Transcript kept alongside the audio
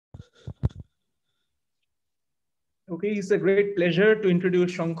Okay, it's a great pleasure to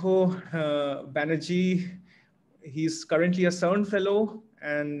introduce Shankha Banerjee. He's currently a CERN fellow,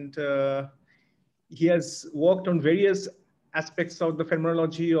 and he has worked on various aspects of the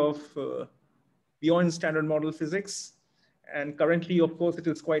phenomenology of beyond standard model physics. And currently, of course, it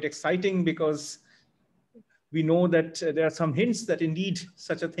is quite exciting because we know that there are some hints that indeed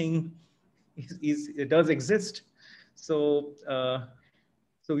such a thing it does exist. So,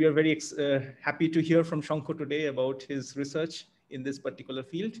 so we are very happy to hear from Shankha today about his research in this particular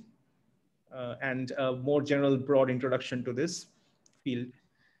field and a more general broad introduction to this field.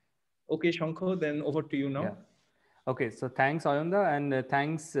 Okay, Shankha, then over to you Yeah. now. Okay. So thanks, Ayunda, and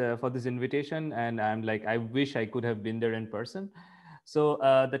thanks for this invitation. And I'm like, I wish I could have been there in person. So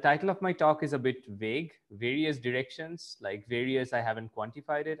the title of my talk is a bit vague, various directions, like various, I haven't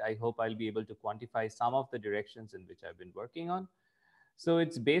quantified it. I hope I'll be able to quantify some of the directions in which I've been working on. So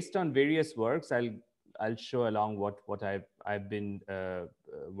it's based on various works. I'll show along what I've been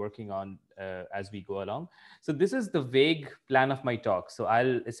working on as we go along. So this is the vague plan of my talk. So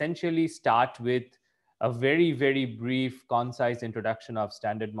I'll essentially start with a very brief, concise introduction of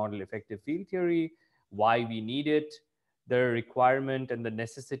standard model effective field theory, why we need it, the requirement and the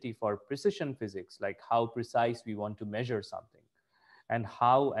necessity for precision physics, like how precise we want to measure something, and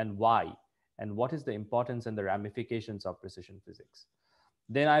how and why, and what is the importance and the ramifications of precision physics.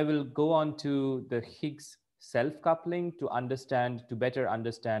 Then I will go on to the Higgs self-coupling to better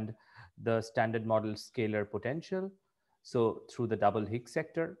understand the standard model scalar potential. So through the double Higgs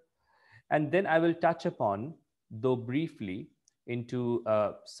sector. And then I will touch upon, though briefly, into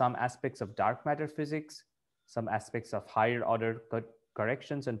some aspects of dark matter physics, some aspects of higher order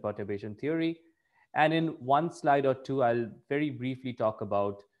corrections and perturbation theory. And in one slide or two, I'll very briefly talk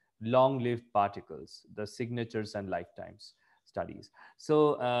about long-lived particles, the signatures and lifetimes studies.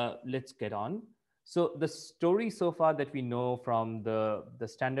 So let's get on. So the story so far that we know from the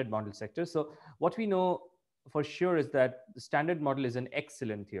standard model sector. So what we know for sure is that the standard model is an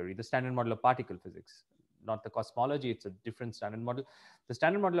excellent theory, the standard model of particle physics, not the cosmology, it's a different standard model. The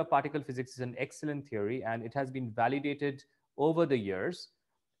standard model of particle physics is an excellent theory, and it has been validated over the years.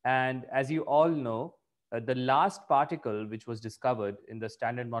 And as you all know, the last particle which was discovered in the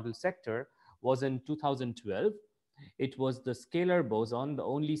standard model sector was in 2012. It was the scalar boson, the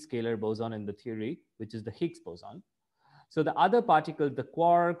only scalar boson in the theory, which is the Higgs boson. So the other particles, the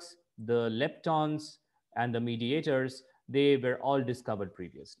quarks, the leptons, and the mediators, they were all discovered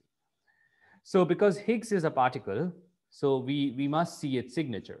previously. So because Higgs is a particle, so we must see its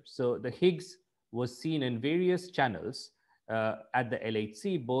signature. So the Higgs was seen in various channels at the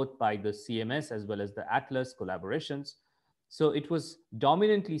LHC, both by the CMS as well as the Atlas collaborations. So it was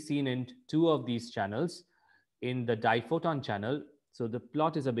dominantly seen in two of these channels, in the diphoton channel. So the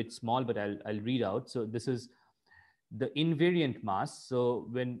plot is a bit small, but I'll read out. So this is the invariant mass. So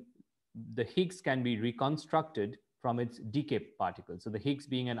when the Higgs can be reconstructed from its decay particles. So the Higgs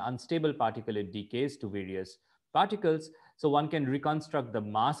being an unstable particle, it decays to various particles. So one can reconstruct the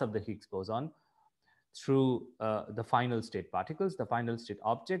mass of the Higgs boson through the final state particles, the final state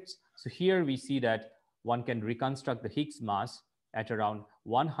objects. So here we see that one can reconstruct the Higgs mass at around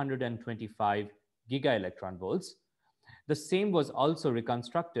 125 giga electron volts. The same was also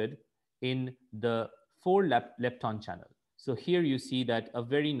reconstructed in the 4 lepton channel. So here you see that a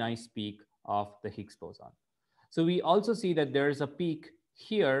very nice peak of the Higgs boson. So we also see that there is a peak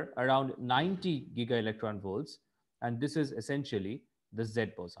here around 90 giga electron volts, and this is essentially the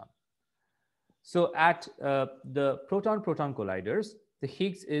Z boson. So at the proton-proton colliders, the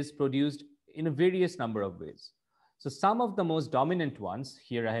Higgs is produced in a various number of ways. So some of the most dominant ones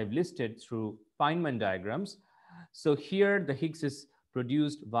here I have listed through Feynman diagrams. So here the Higgs is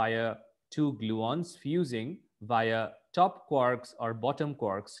produced via two gluons fusing via top quarks or bottom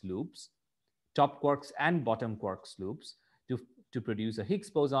quarks loops, top quarks and bottom quarks loops to produce a Higgs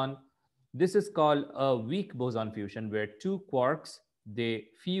boson. This is called a weak boson fusion, where two quarks, they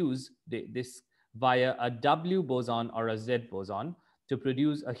fuse this via a W boson or a Z boson to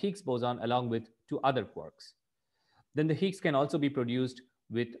produce a Higgs boson along with two other quarks. Then the Higgs can also be produced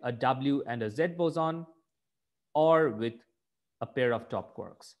with a W and a Z boson, or with a pair of top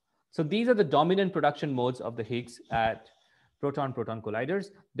quarks. So these are the dominant production modes of the Higgs at proton-proton colliders.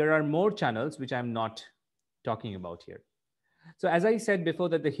 There are more channels which I'm not talking about here. So as I said before,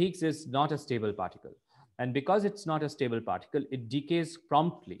 that the Higgs is not a stable particle. And because it's not a stable particle, it decays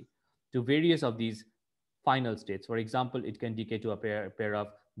promptly to various of these final states. For example, it can decay to a pair of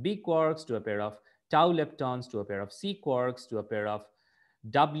B quarks, to a pair of tau leptons, to a pair of C quarks, to a pair of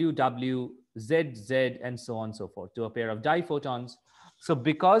WW, ZZ, and so on and so forth, to a pair of diphotons. So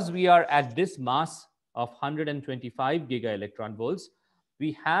because we are at this mass of 125 giga electron volts,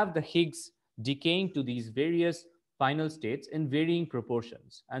 we have the Higgs decaying to these various final states in varying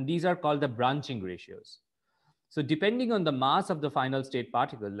proportions. And these are called the branching ratios. So, depending on the mass of the final state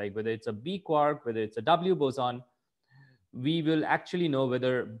particle, like whether it's a B quark, whether it's a W boson, we will actually know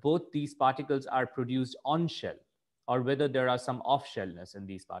whether both these particles are produced on shell or whether there are some off shellness in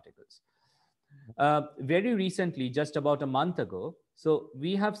these particles. Very recently, just about a month ago, so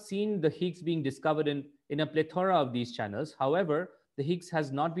we have seen the Higgs being discovered in a plethora of these channels. However, the Higgs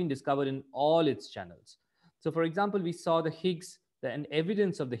has not been discovered in all its channels. So, for example, we saw the Higgs, an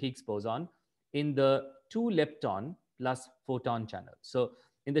evidence of the Higgs boson in the 2 lepton plus photon channel. So,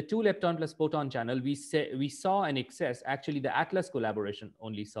 in the 2 lepton plus photon channel, we saw an excess. Actually, the Atlas collaboration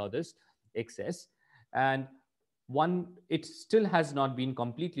only saw this excess, and one, it still has not been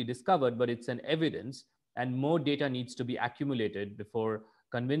completely discovered, but it's an evidence, and more data needs to be accumulated before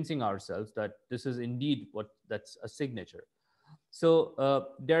convincing ourselves that this is indeed what that's a signature. So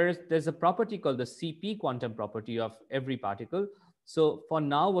there's a property called the CP quantum property of every particle. So for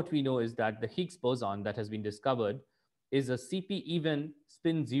now, what we know is that the Higgs boson that has been discovered is a CP even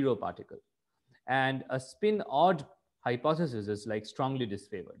spin zero particle, and a spin odd hypothesis is like strongly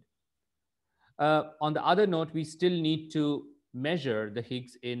disfavored. On the other note, we still need to measure the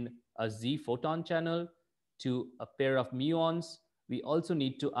Higgs in a Z photon channel to a pair of muons. We also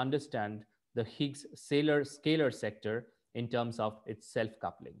need to understand the Higgs scalar sector in terms of its self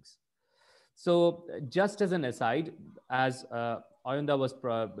couplings. So, just as an aside, as Ayunda was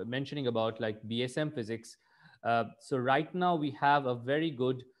mentioning about like BSM physics, so right now we have a very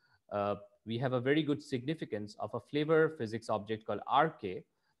good significance of a flavor physics object called RK,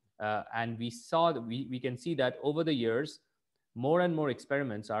 and we can see that over the years, more and more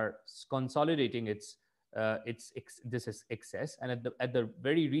experiments are consolidating this is excess, and at the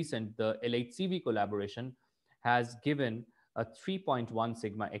very recent, the LHCb collaboration has given a 3.1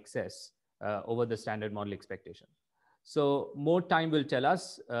 sigma excess over the standard model expectation. So more time will tell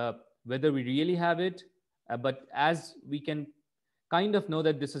us whether we really have it, but as we can kind of know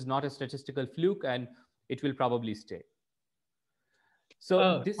that this is not a statistical fluke and it will probably stay.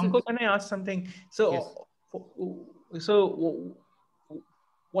 So this Anko, is can I ask something? yes. So,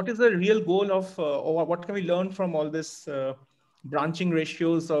 what is the real goal of, or what can we learn from all this branching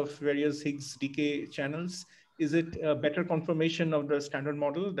ratios of various Higgs decay channels? Is it a better confirmation of the standard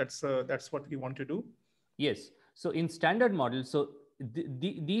model? That's what we want to do. Yes. So in standard model, so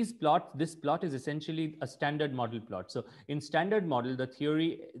this plot is essentially a standard model plot. So in standard model, the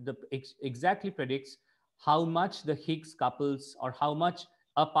theory exactly predicts how much the Higgs couples or how much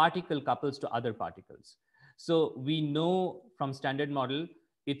a particle couples to other particles. So we know from standard model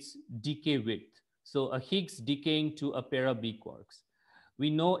its decay width. So a Higgs decaying to a pair of B quarks. We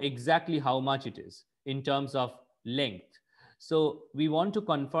know exactly how much it is in terms of length. So we want to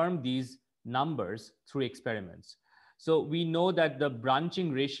confirm these numbers through experiments. So we know that the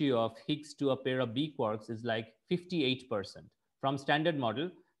branching ratio of Higgs to a pair of B quarks is like 58% from standard model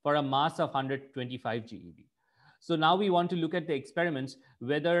for a mass of 125 GeV. So now we want to look at the experiments,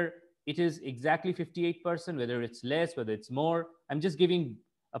 whether it is exactly 58%, whether it's less, whether it's more. I'm just giving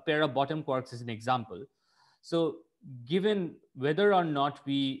a pair of bottom quarks as an example. So given whether or not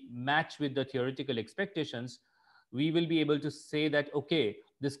we match with the theoretical expectations, we will be able to say that, okay,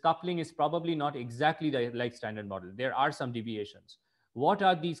 this coupling is probably not exactly like standard model. There are some deviations. What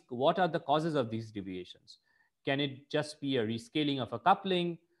are the causes of these deviations? Can it just be a rescaling of a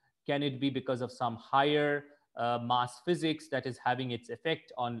coupling? Can it be because of some higher mass physics that is having its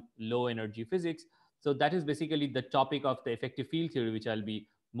effect on low energy physics? So that is basically the topic of the effective field theory, which I'll be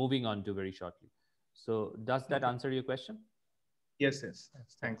moving on to very shortly. So does that Okay. answer your question? Yes. Yeah.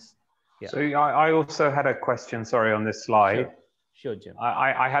 Thanks. Yeah. So I also had a question, sorry, on this slide. Sure, Jim.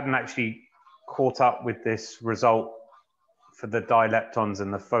 I hadn't actually caught up with this result for the dileptons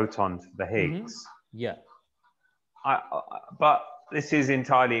and the photons for the Higgs. Yeah. But this is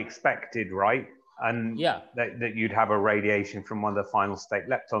entirely expected, right? And Yeah. that you'd have a radiation from one of the final state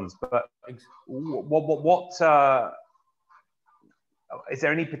leptons. But is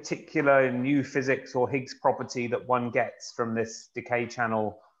there any particular new physics or Higgs property that one gets from this decay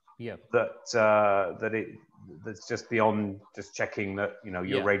channel? Yeah. That's just beyond just checking that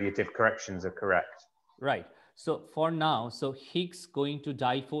your radiative corrections are correct. Right. So for now, so Higgs going to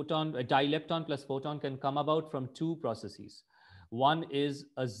dilepton plus photon can come about from two processes. One is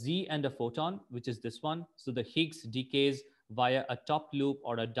a Z and a photon, which is this one. So the Higgs decays via a top loop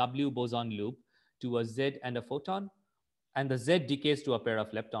or a W boson loop to a Z and a photon, and the Z decays to a pair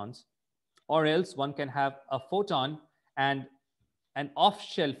of leptons. Or else one can have a photon and an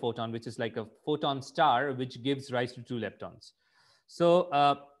off-shell photon, which is like a photon star, which gives rise to two leptons. So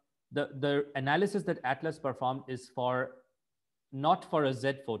the analysis that Atlas performed is for not for a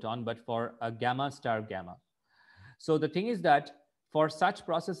Z photon, but for a gamma star gamma. So the thing is that for such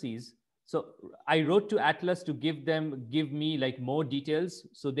processes, so I wrote to Atlas to give me like more details.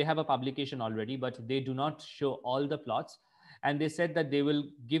 So they have a publication already, but they do not show all the plots. And they said that they will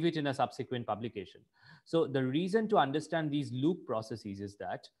give it in a subsequent publication. So the reason to understand these loop processes is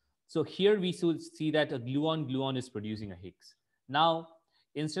that, so here we see that a gluon is producing a Higgs. Now,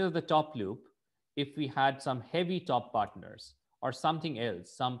 instead of the top loop, if we had some heavy top partners or something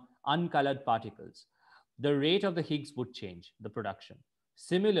else, some uncolored particles, the rate of the Higgs would change, the production.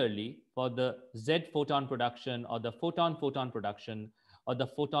 Similarly, for the Z photon production or the photon production or the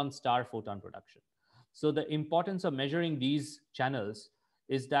photon star photon production. So the importance of measuring these channels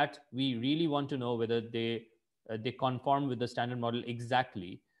is that we really want to know whether they conform with the standard model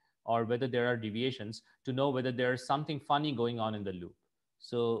exactly, or whether there are deviations, to know whether there's something funny going on in the loop.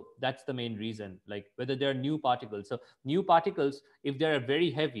 So that's the main reason, like whether there are new particles. So new particles, if they are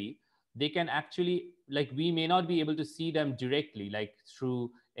very heavy, they can actually, like, we may not be able to see them directly, like through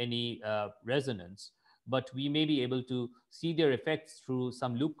any resonance, but we may be able to see their effects through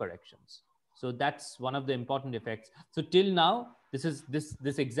some loop corrections. So that's one of the important effects. So till now,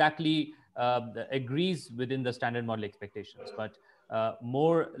 this exactly agrees within the standard model expectations, but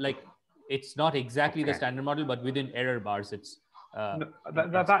more like it's not exactly the Okay. standard model, but within error bars, it's No, in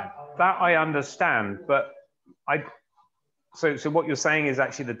standard. that I understand, but so what you're saying is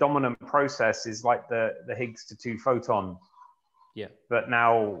actually the dominant process is like the Higgs to two photon, Yeah, but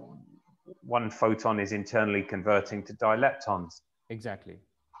now one photon is internally converting to dileptons. exactly.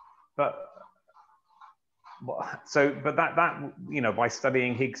 But but that by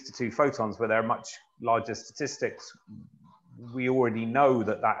studying Higgs to two photons, where there are much larger statistics, we already know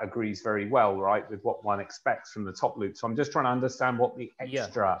that agrees very well, right, with what one expects from the top loop. So I'm just trying to understand what the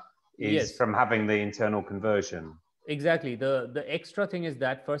extra is from having the internal conversion. Exactly. The extra thing is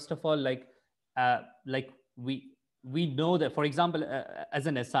that, first of all, like we know that, for example, as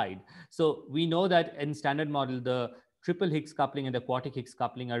an aside, so we know that in standard model, the triple Higgs coupling and the quartic Higgs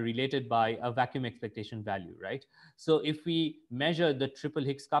coupling are related by a vacuum expectation value, right? So if we measure the triple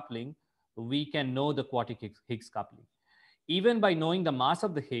Higgs coupling, we can know the quartic Higgs coupling. Even by knowing the mass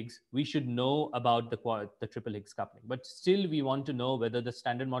of the Higgs, we should know about the triple Higgs coupling. But still, we want to know whether the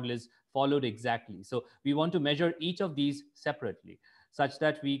standard model is followed exactly. So we want to measure each of these separately, such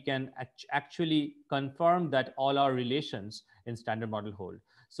that we can actually confirm that all our relations in standard model hold.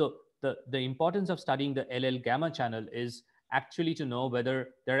 So the importance of studying the LL gamma channel is actually to know whether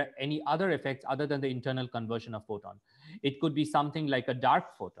there are any other effects other than the internal conversion of photon. It could be something like a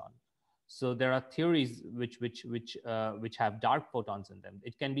dark photon. So there are theories which have dark photons in them.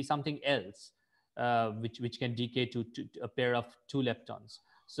 It can be something else, which can decay to a pair of two leptons.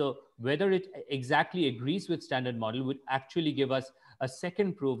 So whether it exactly agrees with standard model would actually give us a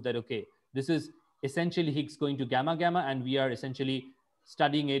second proof that, okay, this is essentially Higgs going to gamma gamma, and we are essentially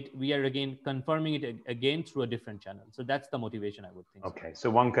studying it. We are again confirming it again through a different channel. So that's the motivation, I would think. Okay, so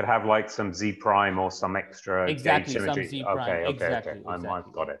one could have like some Z prime or some extra exactly gauge some symmetry. Z prime. Okay. Exactly.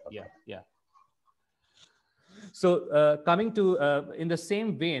 I've got it. Okay. Yeah. So coming to in the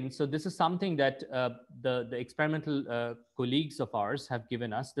same vein, so this is something that the experimental colleagues of ours have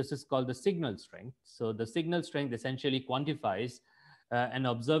given us. This is called the signal strength. So the signal strength essentially quantifies an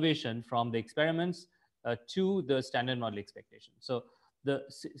observation from the experiments to the standard model expectation. So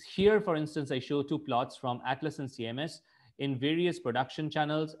here, for instance, I show two plots from Atlas and CMS in various production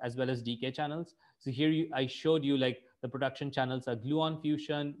channels as well as decay channels. So here I showed you like the production channels are gluon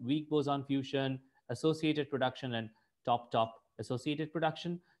fusion, weak boson fusion, associated production, and top associated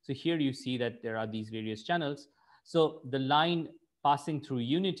production. So here you see that there are these various channels. So the line passing through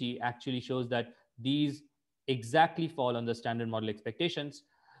unity actually shows that these exactly fall on the standard model expectations.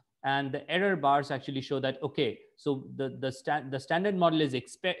 And the error bars actually show that, okay, so the standard model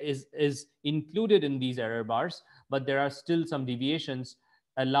is included in these error bars, but there are still some deviations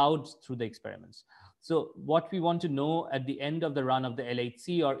allowed through the experiments. So what we want to know at the end of the run of the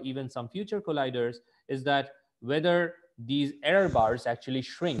LHC or even some future colliders is that whether these error bars actually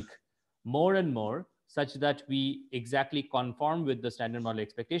shrink more and more, such that we exactly conform with the standard model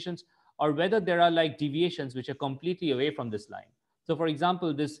expectations, or whether there are like deviations which are completely away from this line. So for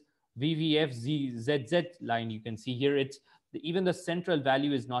example, this VVFZZZ line, you can see here, even the central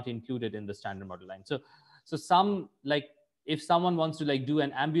value is not included in the standard model line. So some, like, if someone wants to like do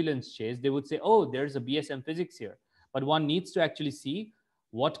an ambulance chase, they would say, oh, there's a BSM physics here. But one needs to actually see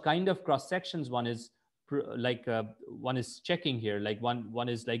what kind of cross sections one is one is checking here, like one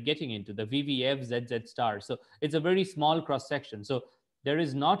is like getting into the VVF ZZ star. So it's a very small cross section. So there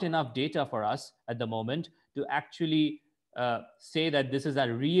is not enough data for us at the moment to actually say that this is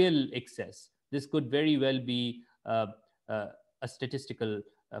a real excess. This could very well be a statistical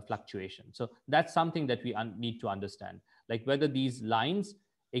fluctuation. So that's something that we need to understand, like whether these lines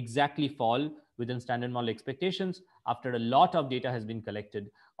exactly fall within standard model expectations after a lot of data has been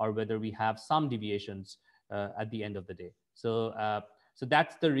collected, or whether we have some deviations at the end of the day. So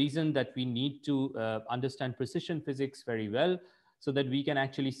that's the reason that we need to understand precision physics very well, so that we can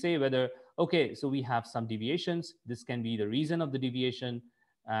actually say whether, okay, so we have some deviations, this can be the reason of the deviation,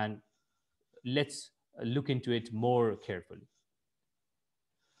 and let's look into it more carefully.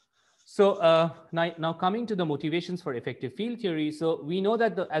 So now coming to the motivations for effective field theory. So we know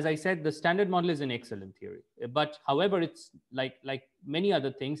that, as I said, the standard model is an excellent theory. But however, it's like many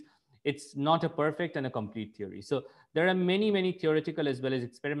other things, it's not a perfect and a complete theory. So there are many theoretical as well as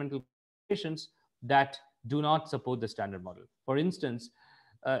experimental considerations that do not support the standard model. For instance,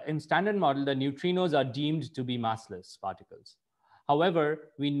 in standard model, the neutrinos are deemed to be massless particles.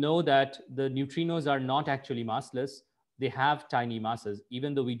 However, we know that the neutrinos are not actually massless. They have tiny masses,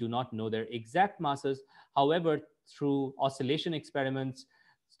 even though we do not know their exact masses. However, through oscillation experiments,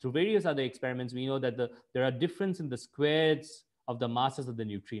 through various other experiments, we know that there are differences in the squares of the masses of the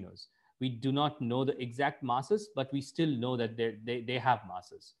neutrinos. We do not know the exact masses, but we still know that they have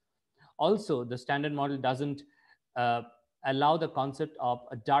masses. Also, the standard model doesn't uh, allow the concept of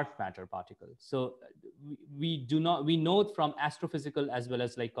a dark matter particle. So we know from astrophysical as well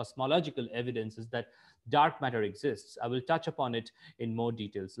as like cosmological evidences that dark matter exists. I will touch upon it in more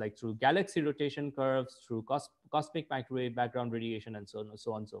details, like through galaxy rotation curves, through cosmic microwave background radiation, and so on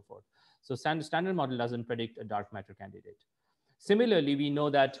and so forth. So standard model doesn't predict a dark matter candidate. Similarly, we know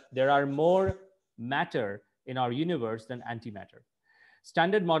that there are more matter in our universe than antimatter.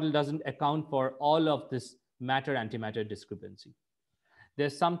 Standard model doesn't account for all of this matter antimatter discrepancy. There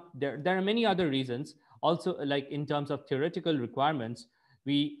are many other reasons also, like in terms of theoretical requirements.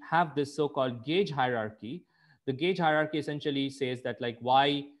 We have this so-called gauge hierarchy. The gauge hierarchy essentially says that like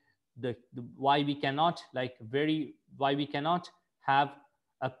why we cannot have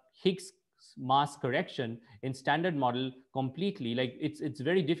a Higgs mass correction in standard model completely. Like it's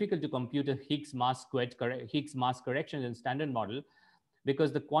very difficult to compute a Higgs mass correction in standard model,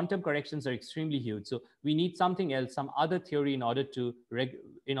 because the quantum corrections are extremely huge. So we need something else, some other theory in order to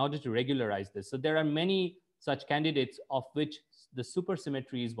regularize this. So there are many such candidates, of which the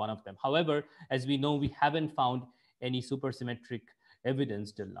supersymmetry is one of them. However, as we know, we haven't found any supersymmetric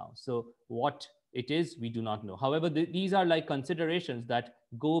evidence till now. So what it is, we do not know. However, these are like considerations that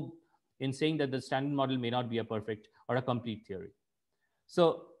go in saying that the standard model may not be a perfect or a complete theory.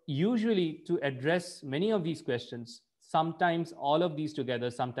 So usually, to address many of these questions, sometimes all of these together,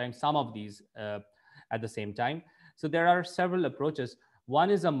 sometimes some of these at the same time. So there are several approaches. One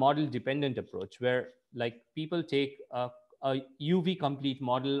is a model dependent approach, where like people take a UV complete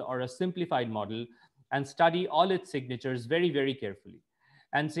model or a simplified model and study all its signatures very carefully,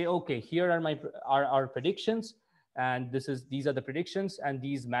 and say, okay, here are our predictions, and these are the predictions, and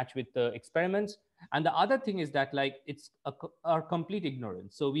these match with the experiments. And the other thing is that like it's our complete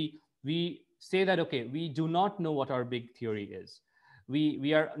ignorance. So we say that, okay, we do not know what our big theory is.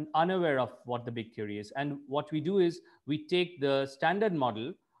 We are unaware of what the big theory is, and what we do is we take the standard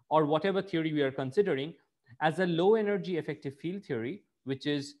model or whatever theory we are considering as a low energy effective field theory, which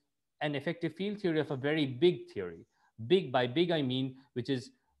is an effective field theory of a very big theory. Big, by big I mean which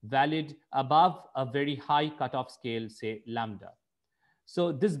is valid above a very high cutoff scale, say lambda.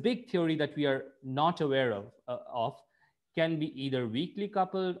 So this big theory that we are not aware of can be either weakly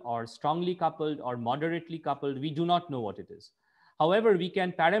coupled or strongly coupled or moderately coupled. We do not know what it is. However, we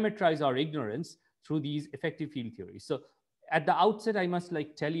can parameterize our ignorance through these effective field theories. So at the outset, I must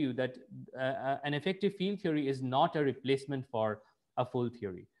like tell you that an effective field theory is not a replacement for a full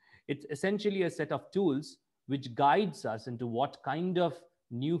theory. It's essentially a set of tools which guides us into what kind of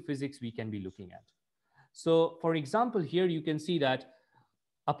new physics we can be looking at. So for example, here you can see that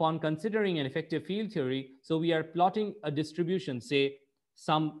upon considering an effective field theory, so we are plotting a distribution, say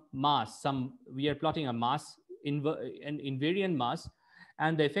some mass, we are plotting a mass, an invariant mass,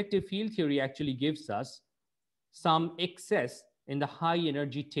 and the effective field theory actually gives us some excess in the high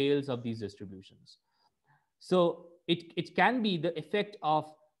energy tails of these distributions. So it can be the effect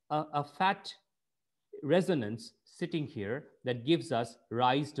of a fat resonance sitting here that gives us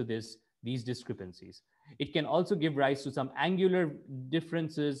rise to these discrepancies. It can also give rise to some angular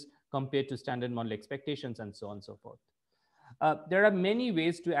differences compared to standard model expectations, and so on and so forth. There are many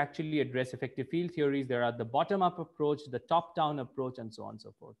ways to actually address effective field theories. There are the bottom-up approach, the top-down approach, and so on and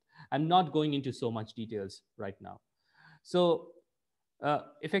so forth. I'm not going into so much details right now. So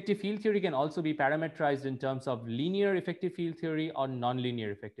effective field theory can also be parameterized in terms of linear effective field theory or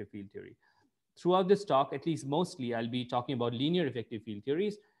nonlinear effective field theory. Throughout this talk, at least mostly, I'll be talking about linear effective field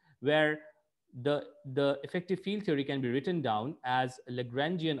theories, where the effective field theory can be written down as a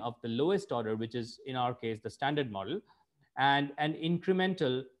Lagrangian of the lowest order, which is in our case the standard model, and an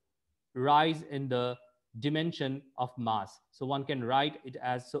incremental rise in the dimension of mass. So one can write it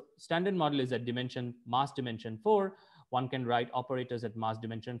as, so standard model is at dimension, mass dimension 4. One can write operators at mass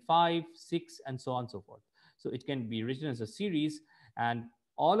dimension 5, 6, and so on and so forth. So it can be written as a series, and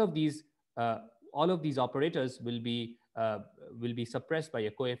all of these uh, operators will be suppressed by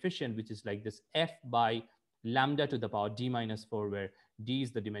a coefficient which is like this f by lambda to the power d minus 4, where d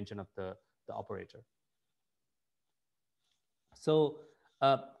is the dimension of the operator. So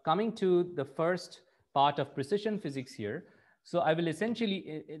coming to the first part of precision physics here. So I will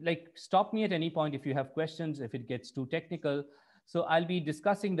essentially, like, stop me at any point if you have questions, if it gets too technical. So I'll be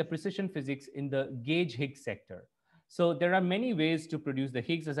discussing the precision physics in the gauge Higgs sector. So there are many ways to produce the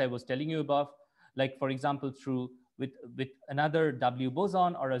Higgs, as I was telling you above, like, for example, through with another W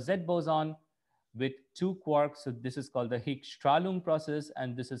boson or a Z boson with two quarks. So this is called the Higgs-Strahlung process,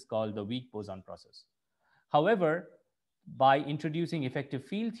 and this is called the weak boson process. However, by introducing effective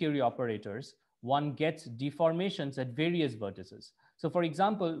field theory operators, one gets deformations at various vertices. So for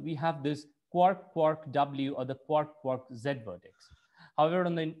example, we have this quark-quark W or the quark-quark Z vertex. However,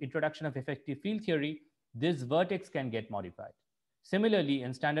 on the introduction of effective field theory, this vertex can get modified. Similarly,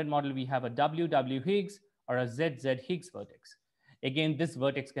 in standard model, we have a W-W Higgs or a Z-Z Higgs vertex. Again, this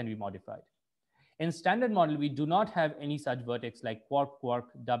vertex can be modified. In standard model, we do not have any such vertex like quark-quark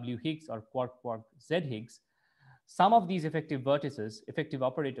W Higgs or quark-quark Z Higgs. Some of these effective vertices, effective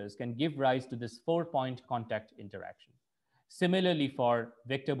operators, can give rise to this 4-point contact interaction. Similarly, for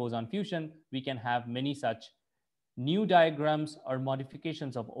vector boson fusion, we can have many such new diagrams or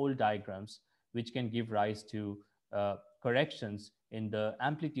modifications of old diagrams, which can give rise to corrections in the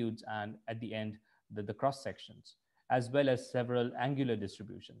amplitudes and at the end, the cross sections, as well as several angular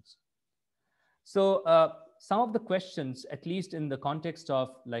distributions. So some of the questions, at least in the context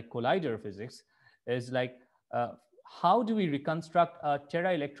of like collider physics, is like, how do we reconstruct a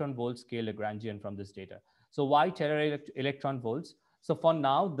tera-electron volt scale Lagrangian from this data? So why tera-electron volts? So for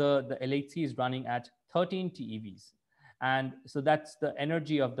now, the LHC is running at 13 TeVs. And so that's the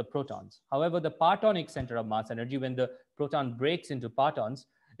energy of the protons. However, the partonic center of mass energy, when the proton breaks into partons,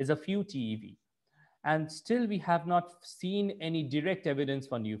 is a few TeV. And still we have not seen any direct evidence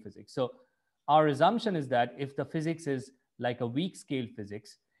for new physics. So our assumption is that if the physics is like a weak scale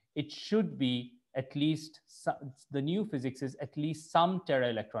physics, it should be at least, the new physics is at least some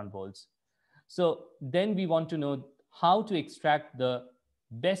tera-electron volts. So then we want to know how to extract the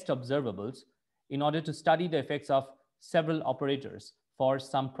best observables in order to study the effects of several operators for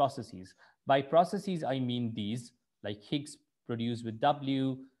some processes. By processes, I mean these, like Higgs produced with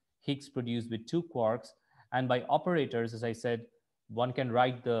W, Higgs produced with two quarks, and by operators, as I said, one can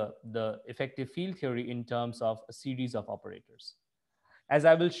write the effective field theory in terms of a series of operators. As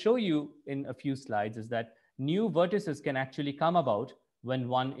I will show you in a few slides, is that new vertices can actually come about when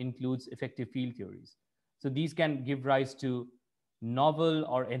one includes effective field theories. So these can give rise to novel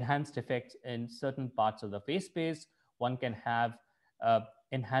or enhanced effects in certain parts of the phase space. One can have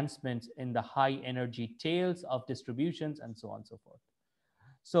enhancements in the high energy tails of distributions and so on and so forth.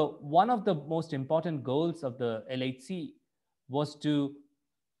 So one of the most important goals of the LHC was to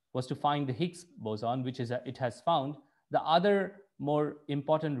find the Higgs boson, which is it has found. The other more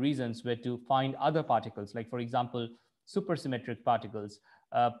important reasons were to find other particles, like, for example, supersymmetric particles,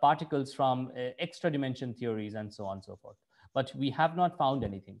 particles from extra dimension theories, and so on and so forth. But we have not found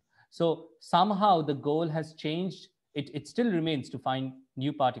anything. So somehow the goal has changed. It still remains to find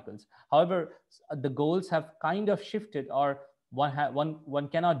new particles. However, the goals have kind of shifted, or one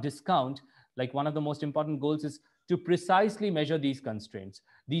cannot discount, like, one of the most important goals is to precisely measure these constraints,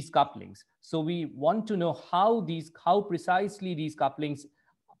 these couplings. So we want to know how precisely these couplings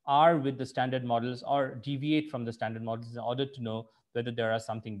are with the standard models or deviate from the standard models in order to know whether there are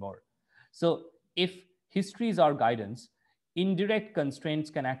something more. So if history is our guidance, indirect constraints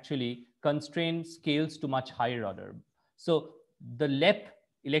can actually constrain scales to much higher order. So the LEP,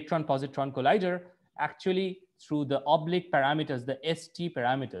 electron positron collider, actually through the oblique parameters, the ST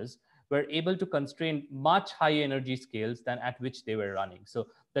parameters, were able to constrain much higher energy scales than at which they were running. So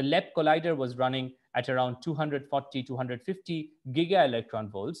the LEP collider was running at around 240, 250 giga electron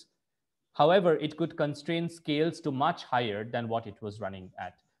volts. However, it could constrain scales to much higher than what it was running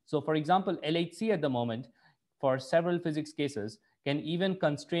at. So for example, LHC at the moment, for several physics cases, can even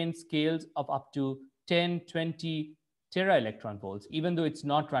constrain scales of up to 10, 20 tera electron volts, even though it's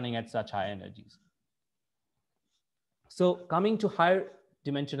not running at such high energies. So coming to higher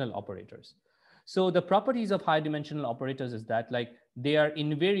dimensional operators. So the properties of high dimensional operators is that like they are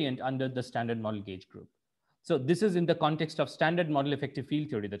invariant under the standard model gauge group. So this is in the context of standard model effective field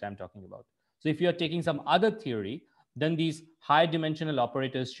theory that I'm talking about. So if you're taking some other theory, then these high dimensional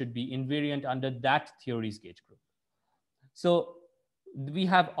operators should be invariant under that theory's gauge group. So we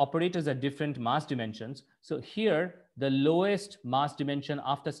have operators at different mass dimensions. So here, the lowest mass dimension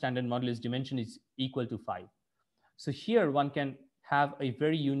after standard model is dimension is equal to 5. So here one can have a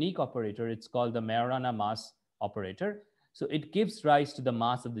very unique operator. It's called the Majorana mass operator. So it gives rise to the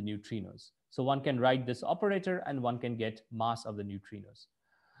mass of the neutrinos. So one can write this operator and one can get mass of the neutrinos.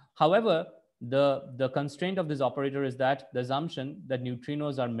 However, the constraint of this operator is that the assumption that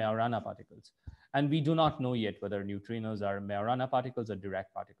neutrinos are Majorana particles. And we do not know yet whether neutrinos are Majorana particles or Dirac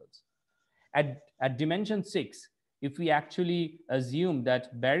particles. At dimension 6, if we actually assume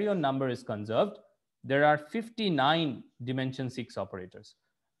that baryon number is conserved, there are 59 dimension 6 operators.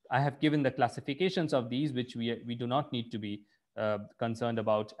 I have given the classifications of these, which we do not need to be concerned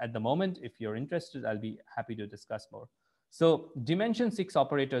about at the moment. If you're interested, I'll be happy to discuss more. So dimension 6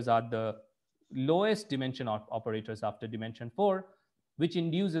 operators are the lowest dimension operators after dimension 4, which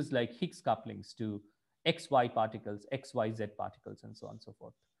induces like Higgs couplings to XY particles, XYZ particles, and so on and so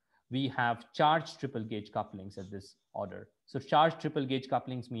forth. We have charged triple gauge couplings at this order. So charged triple gauge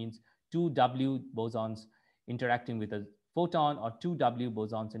couplings means two W bosons interacting with a photon or two W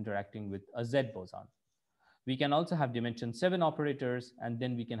bosons interacting with a Z boson. We can also have dimension 7 operators, and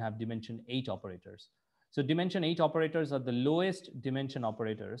then we can have dimension 8 operators. So dimension 8 operators are the lowest dimension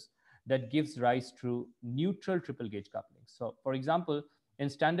operators that gives rise to neutral triple gauge couplings. So for example, in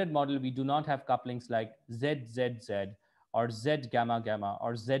standard model, we do not have couplings like ZZZ or Z gamma gamma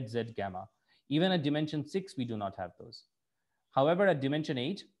or ZZ gamma. Even at dimension 6, we do not have those. However, at dimension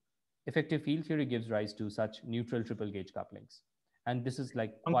 8, effective field theory gives rise to such neutral triple gauge couplings. And this is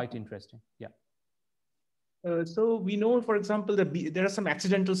like quite interesting. Yeah. So we know, for example, that there are some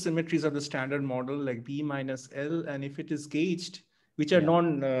accidental symmetries of the standard model, like B minus L, and if it is gauged, which are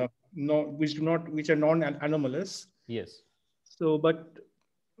which are non-anomalous. Yes. So,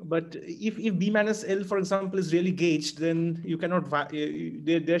 but if B minus L, for example, is really gauged, then you cannot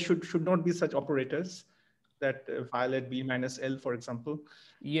there should not be such operators that violate B minus L, for example.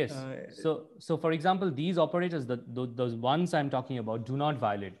 Yes. So for example, these operators, those ones I'm talking about, do not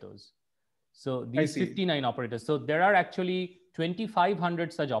violate those. So these 59 operators. So there are actually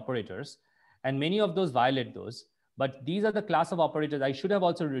 2,500 such operators, and many of those violate those. But these are the class of operators. I should have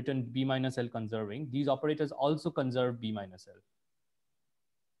also written B minus L conserving. These operators also conserve B minus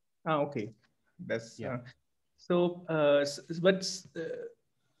L. Okay. That's yeah.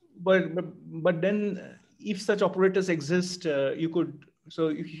 But then if such operators exist, you could, so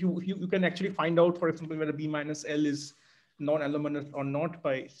you can actually find out, for example, whether B minus L is non-anomalous or not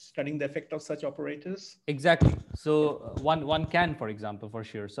by studying the effect of such operators. Exactly. So one can, for example, for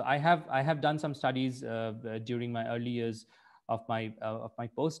sure. So I have done some studies during my early years of my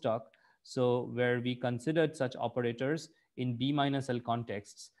postdoc. So where we considered such operators in B minus L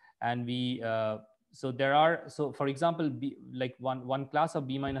contexts, and we so there are, so for example, like one class of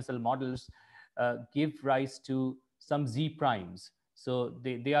B minus L models give rise to some Z primes. So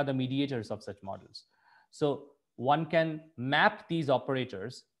they are the mediators of such models. So one can map these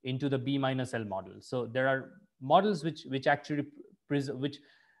operators into the B minus L model. So there are models which actually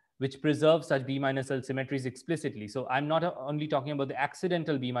preserve such B minus L symmetries explicitly. So I'm not only talking about the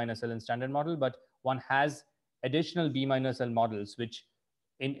accidental B minus L in standard model, but one has additional B minus L models which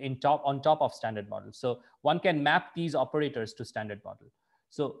on top of standard model. So one can map these operators to standard model.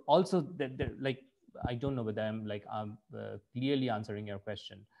 So also like, I don't know whether I'm clearly answering your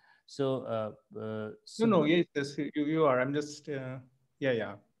question. So, no, yes, you are. I'm just,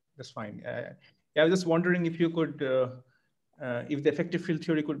 yeah, that's fine. I was just wondering if you could, if the effective field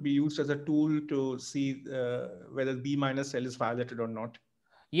theory could be used as a tool to see whether B minus L is violated or not.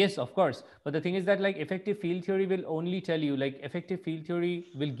 Yes, of course. But the thing is that like effective field theory will only tell you, like effective field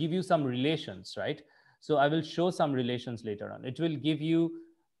theory will give you some relations, right? So I will show some relations later on. It will give you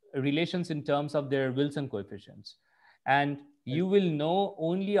relations in terms of their Wilson coefficients. And you will know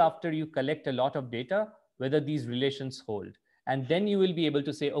only after you collect a lot of data whether these relations hold. And then you will be able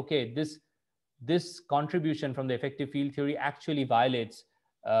to say, okay, this contribution from the effective field theory actually violates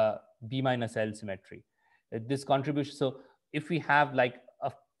B minus L symmetry. This contribution. So if we have like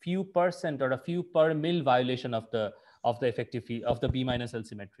a few percent or a few per mil violation of the effective of the B minus L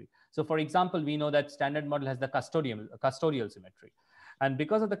symmetry. So for example, we know that standard model has the custodial symmetry, and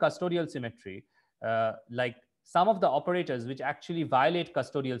because of the custodial symmetry, like some of the operators which actually violate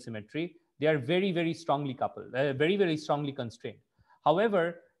custodial symmetry, they are very, very strongly coupled, very, very strongly constrained.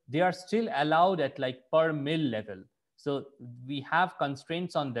 However, they are still allowed at like per mil level. So we have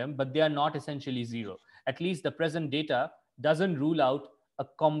constraints on them, but they are not essentially zero. At least the present data doesn't rule out a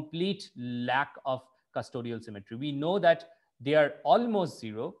complete lack of custodial symmetry. We know that they are almost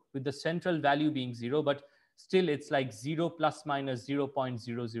zero, with the central value being zero, but still it's like 0 plus minus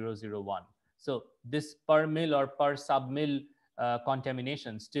 0.0001. So this per mil or per sub mil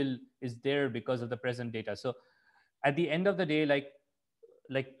contamination still is there because of the present data. So at the end of the day, like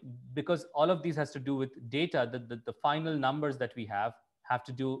because all of these has to do with data, the final numbers that we have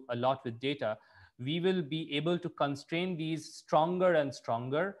to do a lot with data. We will be able to constrain these stronger and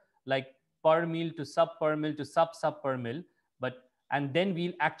stronger, like per mil to sub per mil to sub per mil. But and then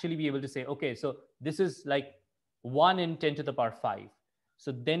we'll actually be able to say, okay, so this is like 1 in 10 to the power 5.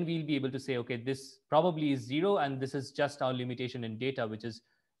 So then we'll be able to say, okay, this probably is zero, and this is just our limitation in data, which is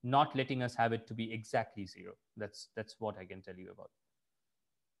not letting us have it to be exactly zero. That's what I can tell you about.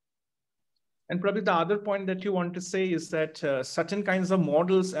 And probably the other point that you want to say is that certain kinds of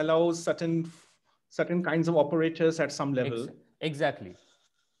models allow certain kinds of operators at some level. Exactly.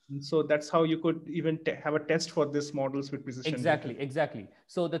 And so that's how you could even have a test for these models with precision. Exactly.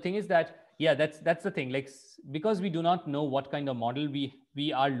 So the thing is that, yeah, that's the thing. Like, because we do not know what kind of model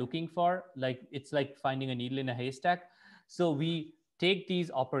we are looking for, like it's like finding a needle in a haystack. So we take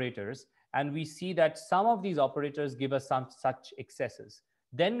these operators and we see that some of these operators give us some such excesses.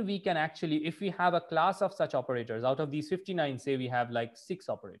 Then we can actually, if we have a class of such operators, out of these 59, say we have like 6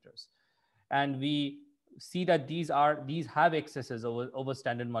 operators, and we see that these have excesses over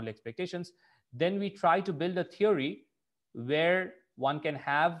standard model expectations, then we try to build a theory where one can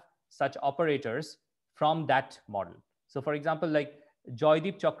have such operators from that model. So for example, like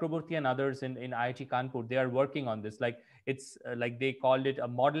Joydeep Chakraborty and others in IIT Kanpur, they are working on this. Like it's like they called it a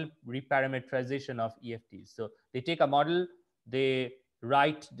model reparametrization of EFTs. So they take a model, they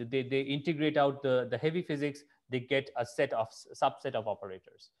integrate out the heavy physics, they get a subset of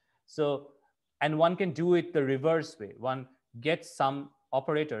operators. So, and one can do it the reverse way. One gets some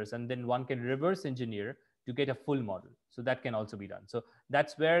operators and then one can reverse engineer to get a full model. So that can also be done. So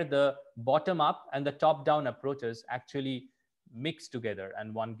that's where the bottom up and the top down approaches actually mix together,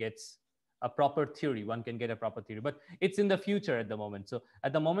 and one gets a proper theory. One can get a proper theory, but it's in the future at the moment. So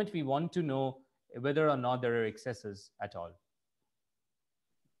at the moment, we want to know whether or not there are excesses at all.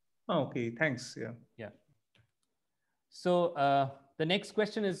 Oh, okay, thanks. Yeah. So the next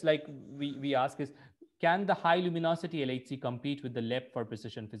question is like we ask is, can the high luminosity LHC compete with the LEP for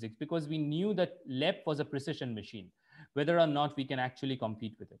precision physics? Because we knew that LEP was a precision machine, whether or not we can actually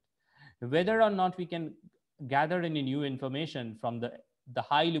compete with it, whether or not we can gather any new information from the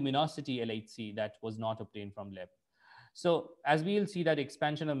high luminosity LHC that was not obtained from LEP. So as we will see, that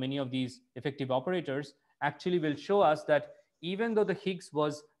expansion of many of these effective operators actually will show us that even though the Higgs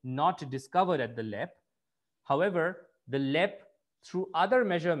was not discovered at the LEP, however, the LEP through other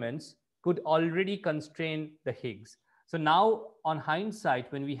measurements could already constrain the Higgs. So now on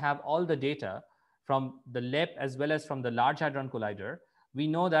hindsight, when we have all the data from the LEP as well as from the Large Hadron Collider, we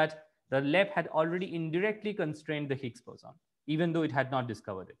know that the LEP had already indirectly constrained the Higgs boson, even though it had not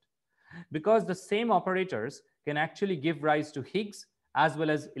discovered it. Because the same operators can actually give rise to Higgs as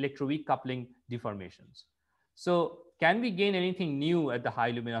well as electroweak coupling deformations. So can we gain anything new at the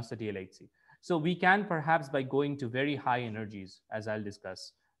high luminosity LHC? So we can, perhaps by going to very high energies, as I'll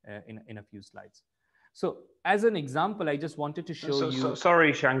discuss in a few slides. So as an example, I just wanted to show you.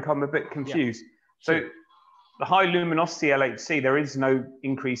 Sorry, Shankha, I'm a bit confused. Yeah, sure. So the high luminosity LHC, there is no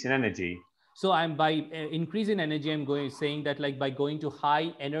increase in energy. So I'm by increase in energy, I'm saying that like by going to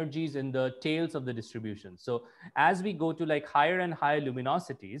high energies in the tails of the distribution. So as we go to like higher and higher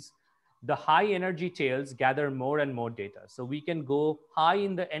luminosities, the high energy tails gather more and more data. So we can go high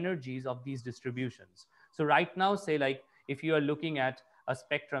in the energies of these distributions. So right now, say like if you are looking at a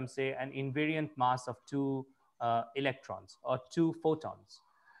spectrum, say an invariant mass of 2 electrons or 2 photons,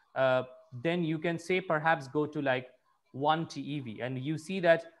 then you can say perhaps go to like 1 TeV, and you see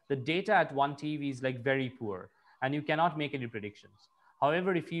that the data at 1 TeV is like very poor and you cannot make any predictions.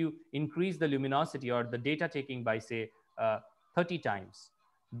 However, if you increase the luminosity or the data taking by say 30 times,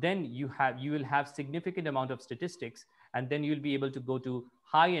 then you will have significant amount of statistics, and then you'll be able to go to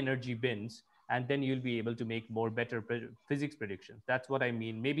high energy bins, and then you'll be able to make better physics predictions. That's what I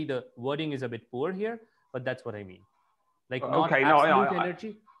mean. Maybe the wording is a bit poor here, but that's what I mean. Like not absolute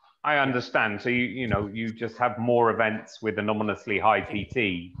energy. I understand. So you just have more events with anomalously high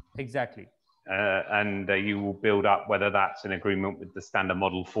PT, Exactly. and you will build up whether that's an agreement with the standard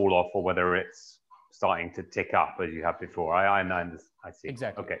model fall off or whether it's starting to tick up as you have before. I see.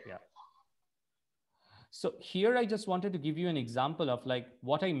 Exactly. Okay. Yeah. So here I just wanted to give you an example of like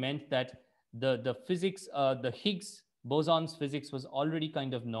what I meant, that the physics, the Higgs boson's physics was already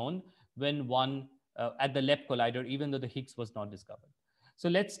kind of known when one at the LEP collider, even though the Higgs was not discovered. So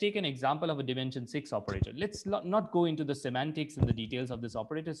let's take an example of a dimension 6 operator. Let's not go into the semantics and the details of this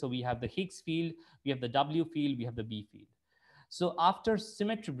operator. So we have the Higgs field, we have the W field, we have the B field. So after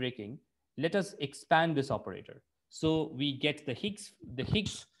symmetry breaking, let us expand this operator. So we get the Higgs,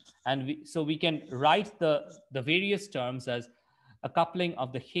 and so we can write the various terms as a coupling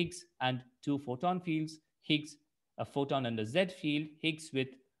of the Higgs and two photon fields, Higgs, a photon and a Z field, Higgs with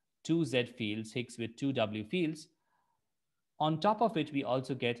two Z fields, Higgs with two W fields. On top of it, we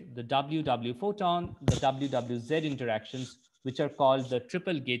also get the WW photon, the WWZ interactions, which are called the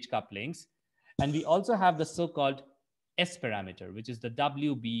triple gauge couplings. And we also have the so-called S parameter, which is the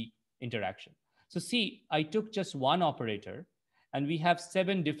WB interaction. So see, I took just one operator, and we have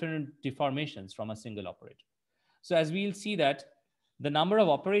 7 different deformations from a single operator. So as we'll see that the number of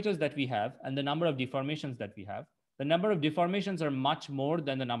operators that we have and the number of deformations that we have, the number of deformations are much more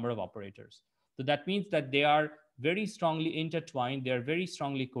than the number of operators. So that means that they are very strongly intertwined, they are very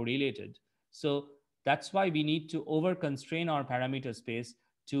strongly correlated. So that's why we need to over constrain our parameter space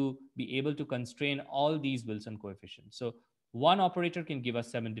to be able to constrain all these Wilson coefficients. So one operator can give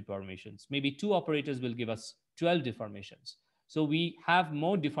us 7 deformations. Maybe 2 operators will give us 12 deformations. So we have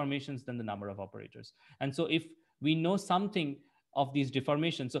more deformations than the number of operators. And so if we know something of these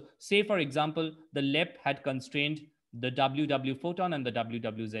deformations, so say for example, the LEP had constrained the WW photon and the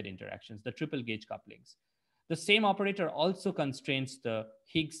WWZ interactions, the triple gauge couplings. The same operator also constrains the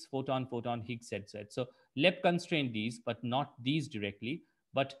Higgs photon, photon, Higgs ZZ. So LEP constrained these, but not these directly.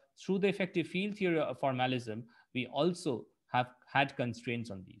 But through the effective field theory of formalism, we also have had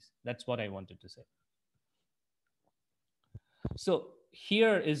constraints on these. That's what I wanted to say. So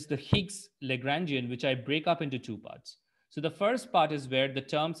here is the Higgs Lagrangian, which I break up into 2 parts. So the first part is where the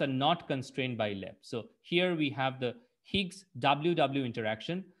terms are not constrained by LEP. So here we have the Higgs WW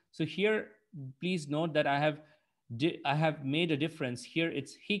interaction. So here, please note that I have made a difference. Here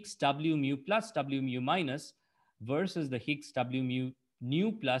it's Higgs W mu plus W mu minus versus the Higgs W mu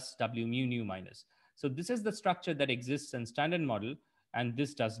nu plus W mu nu minus. So this is the structure that exists in standard model, and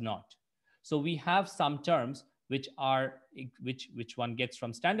this does not. So we have some terms which one gets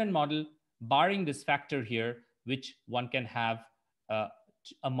from standard model, barring this factor here, which one can have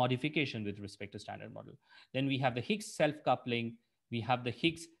a modification with respect to standard model. Then we have the Higgs self-coupling, we have the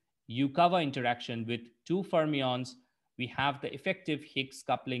Higgs Yukawa interaction with 2 fermions, we have the effective Higgs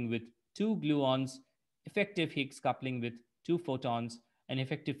coupling with 2 gluons, effective Higgs coupling with 2 photons, and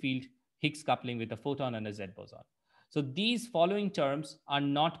effective field Higgs coupling with a photon and a Z boson. So these following terms are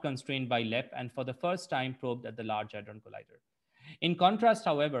not constrained by LEP and for the first time probed at the Large Hadron Collider. In contrast,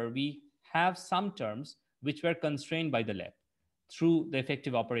 however, we have some terms which were constrained by the LEP through the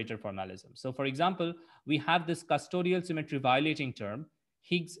effective operator formalism. So for example, we have this custodial symmetry violating term,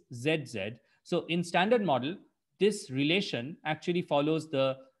 Higgs ZZ. So in standard model, this relation actually follows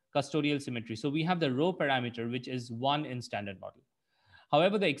the custodial symmetry. So we have the rho parameter, which is 1 in standard model.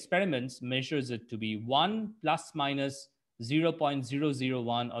 However, the experiments measures it to be 1 plus minus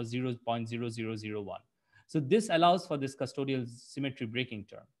 0.001 or 0.0001. So this allows for this custodial symmetry breaking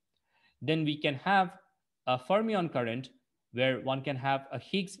term. Then we can have a fermion current where one can have a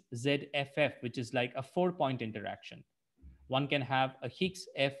Higgs ZFF, which is like a 4-point interaction. One can have a Higgs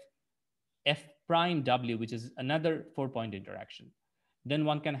F prime W, which is another 4-point interaction. Then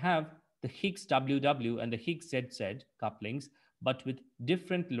one can have the Higgs WW and the Higgs ZZ couplings, but with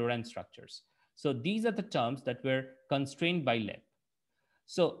different Lorentz structures. So these are the terms that were constrained by LEP.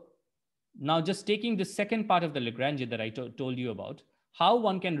 So now just taking the second part of the Lagrangian that I told you about, how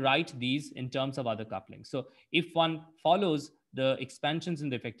one can write these in terms of other couplings. So if one follows the expansions in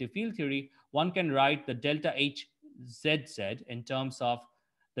the effective field theory, one can write the delta HZZ in terms of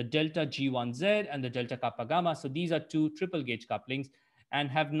the delta G1Z and the delta kappa gamma. So these are 2 triple gauge couplings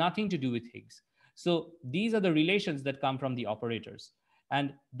and have nothing to do with Higgs. So these are the relations that come from the operators.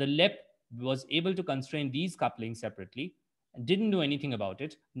 And the LEP was able to constrain these couplings separately and didn't do anything about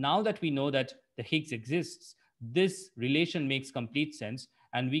it. Now that we know that the Higgs exists, this relation makes complete sense.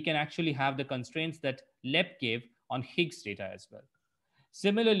 And we can actually have the constraints that LEP gave on Higgs data as well.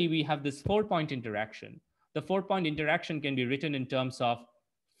 Similarly, we have this 4-point interaction. The 4-point interaction can be written in terms of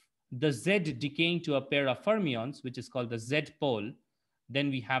the Z decaying to a pair of fermions, which is called the Z pole. then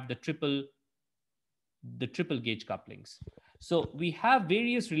we have the triple gauge couplings. So we have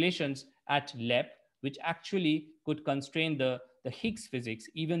various relations at LEP which actually could constrain the Higgs physics,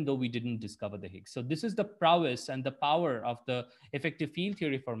 even though we didn't discover the Higgs. So this is the prowess and the power of the effective field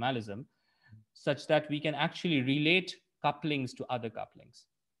theory formalism, such that we can actually relate couplings to other couplings.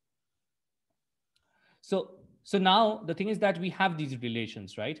 So now the thing is that we have these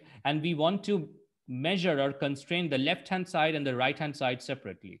relations, right? And we want to measure or constrain the left-hand side and the right-hand side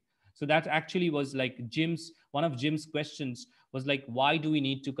separately. So that actually was like one of Jim's questions was like, why do we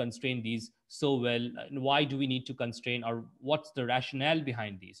need to constrain these so well? And why do we need to constrain, or what's the rationale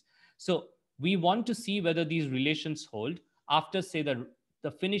behind these? So we want to see whether these relations hold after, say, the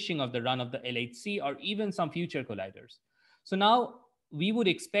finishing of the run of the LHC or even some future colliders. So now we would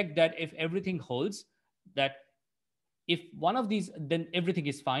expect that if everything holds, that if one of these, then everything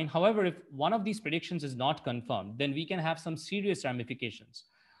is fine. However, if one of these predictions is not confirmed, then we can have some serious ramifications.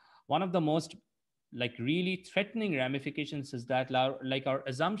 One of the most like really threatening ramifications is that like our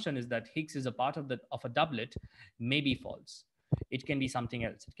assumption is that Higgs is a part of a doublet may be false. It can be something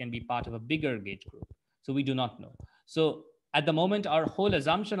else. It can be part of a bigger gauge group. So we do not know. So at the moment, our whole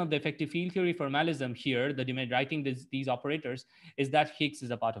assumption of the effective field theory formalism here, writing these operators, is that Higgs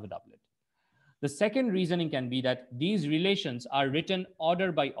is a part of a doublet. The second reasoning can be that these relations are written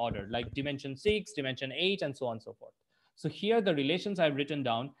order by order, like dimension 6, dimension 8, and so on and so forth. So here the relations I've written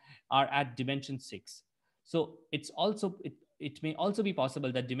down are at dimension 6. So it may also be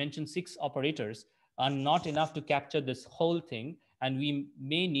possible that dimension 6 operators are not enough to capture this whole thing, and we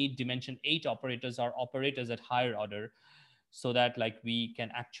may need dimension 8 operators or operators at higher order, so that like we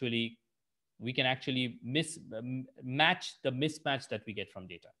can actually match the mismatch that we get from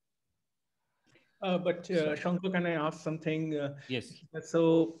data. But Shankha, can I ask something? Yes.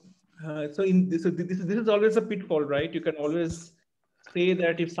 So this is always a pitfall, right? You can always say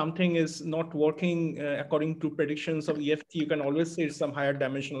that if something is not working according to predictions of EFT, you can always say it's some higher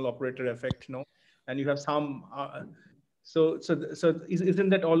dimensional operator effect, and you have some. Isn't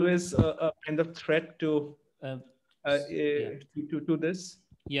that always a kind of threat to this?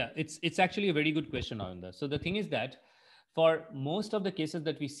 Yeah, it's actually a very good question, Ananda. So the thing is that for most of the cases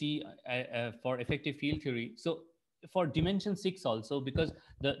that we see for effective field theory, so for dimension 6 also, because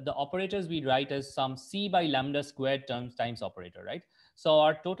the operators we write as some c by lambda squared terms times operator, right? So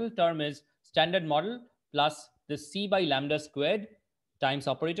our total term is standard model plus the c by lambda squared times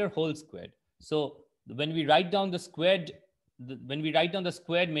operator whole squared. So when we write down the squared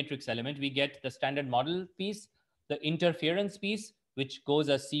matrix element, we get the standard model piece, the interference piece, which goes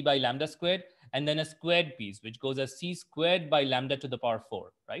as c by lambda squared, and then a squared piece, which goes as c squared by lambda to the power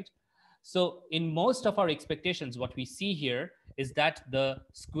 4, right? So in most of our expectations, what we see here is that the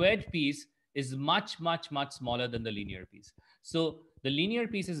squared piece is much, much, much smaller than the linear piece. So the linear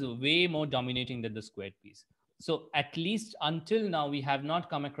piece is way more dominating than the squared piece. So at least until now, we have not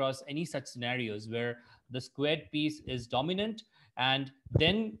come across any such scenarios where the squared piece is dominant, and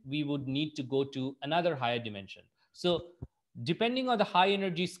then we would need to go to another higher dimension. So depending on the high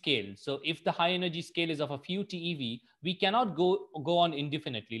energy scale, so if the high energy scale is of a few TeV, we cannot go on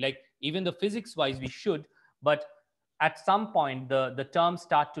indefinitely. Like even the physics wise we should, but at some point the terms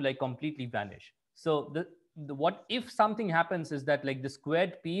start to like completely vanish. So what if something happens is that like the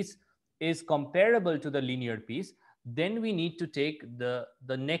squared piece is comparable to the linear piece, then we need to take the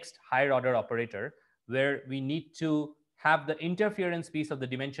next higher order operator, where we need to have the interference piece of the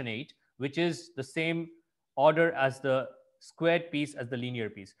dimension 8, which is the same order as the squared piece as the linear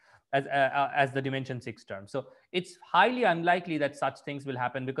piece, as the dimension 6 term. So it's highly unlikely that such things will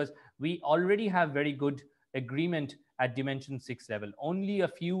happen, because we already have very good agreement at dimension 6 level. Only a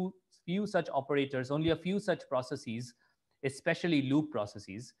few such operators, only a few such processes, especially loop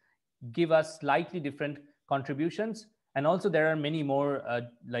processes, give us slightly different contributions. And also there are many more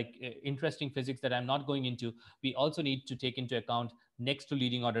interesting physics that I'm not going into. We also need to take into account next to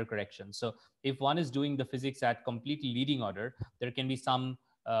leading order correction. So if one is doing the physics at completely leading order, there can be some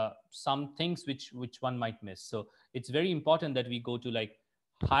things which one might miss. So it's very important that we go to like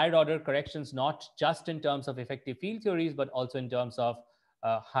higher order corrections, not just in terms of effective field theories, but also in terms of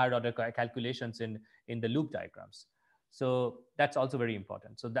higher order calculations in the loop diagrams. So that's also very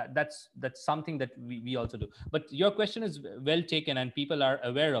important. So that's something that we also do. But your question is well taken, and people are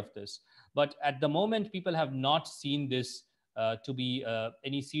aware of this. But at the moment, people have not seen this to be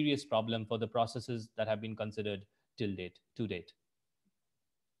any serious problem for the processes that have been considered to date.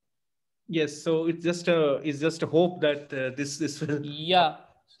 Yes, so it's just a hope that this will. Yeah.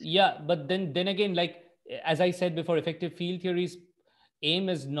 But then again, like as I said before, effective field theory's aim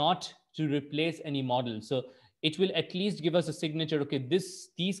is not to replace any model. So it will at least give us a signature. Okay,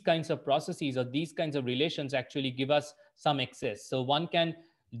 these kinds of processes or these kinds of relations actually give us some excess. So one can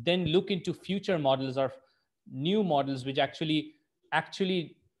then look into future models or new models which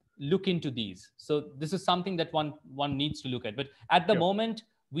actually look into these. So this is something that one needs to look at. But at the moment,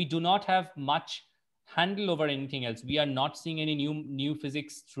 we do not have much handle over anything else. We are not seeing any new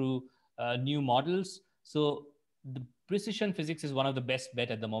physics through new models. So the precision physics is one of the best bet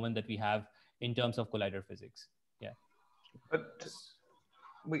at the moment that we have in terms of collider physics. Yeah. But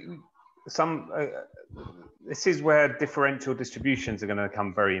we some this is where differential distributions are going to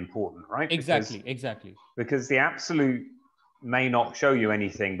become very important, right? Exactly. Because the absolute may not show you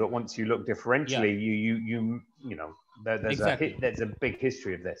anything, but once you look differentially, you know, there's a big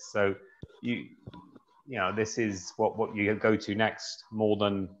history of this. So you know, this is what you go to next more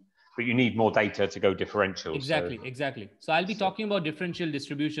than, but you need more data to go differential. Exactly. So I'll be talking about differential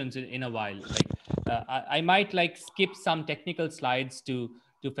distributions in a while. Like I might like skip some technical slides to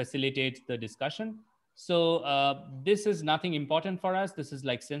facilitate the discussion. So this is nothing important for us. This is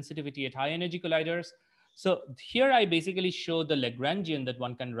like sensitivity at high energy colliders. So here I basically show the Lagrangian that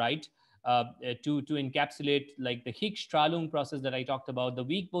one can write to encapsulate like the Higgs-Strahlung process that I talked about, the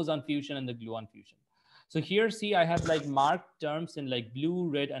weak boson fusion and the gluon fusion. So here, see, I have like marked terms in like blue,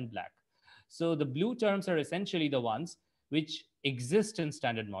 red, and black. So the blue terms are essentially the ones which exist in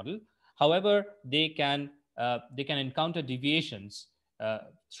standard model. However, they can encounter deviations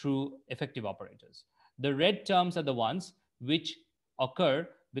through effective operators. The red terms are the ones which occur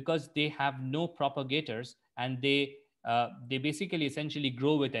because they have no propagators, and they basically essentially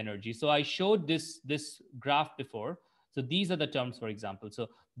grow with energy. So I showed this graph before. So these are the terms, for example. So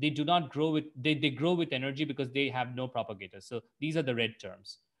they do not grow with they grow with energy because they have no propagators. So these are the red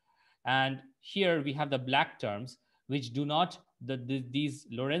terms. And here we have the black terms, which do not, these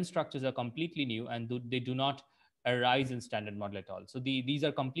Lorentz structures are completely new, and they do not arise in standard model at all. So these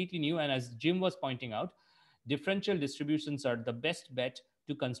are completely new. And as Jim was pointing out, differential distributions are the best bet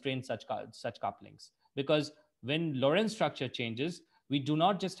to constrain such couplings. Because when Lorentz structure changes, we do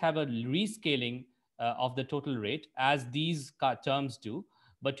not just have a rescaling of the total rate as these terms do,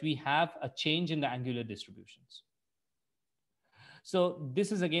 but we have a change in the angular distributions. So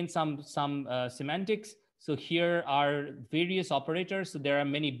this is again some semantics. So here are various operators. So there are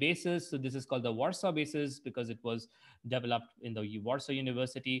many bases. So this is called the Warsaw basis because it was developed in the Warsaw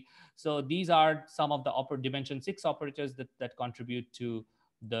University. So these are some of the dimension 6 operators that contribute to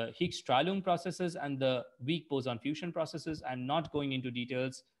the Higgs-Strahlung processes and the weak boson fusion processes. I'm not going into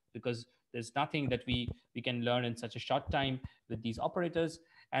details because there's nothing that we can learn in such a short time with these operators.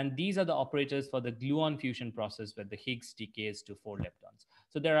 And these are the operators for the gluon fusion process where the Higgs decays to 4 leptons.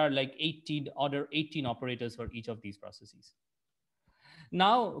 So there are like 18 operators for each of these processes.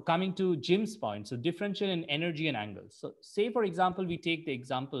 Now coming to Jim's point, so differential in energy and angles. So say, for example, we take the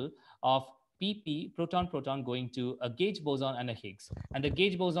example of PP, proton-proton, going to a gauge boson and a Higgs, and the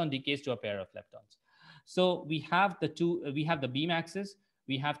gauge boson decays to a pair of leptons. So we have the beam axis,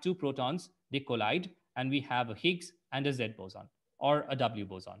 we have 2 protons, they collide, and we have a Higgs and a Z boson or a W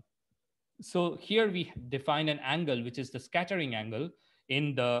boson. So here we define an angle, which is the scattering angle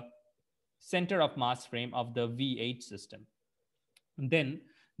in the center of mass frame of the VH system. Then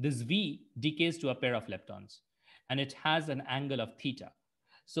this V decays to a pair of leptons, and it has an angle of theta.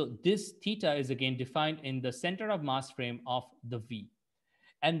 So this theta is again defined in the center of mass frame of the V.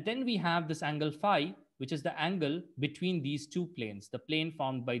 And then we have this angle phi, which is the angle between these two planes, the plane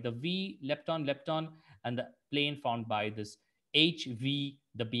formed by the V lepton, and the plane formed by this HV,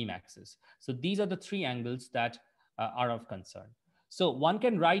 the beam axis. So these are the 3 angles that are of concern. So one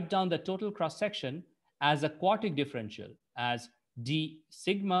can write down the total cross section as a quartic differential as d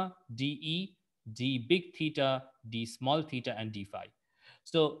sigma, dE, d big theta, d small theta, and d phi.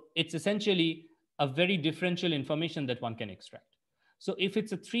 So it's essentially a very differential information that one can extract. So if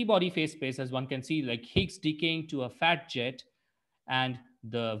it's a 3-body phase space, as one can see, like Higgs decaying to a fat jet and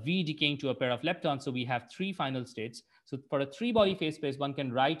the V decaying to a pair of leptons, so we have 3 final states. So for a 3-body phase space, one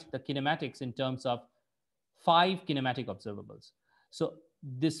can write the kinematics in terms of 5 kinematic observables. So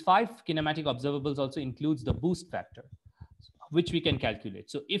this 5 kinematic observables also includes the boost factor, which we can calculate.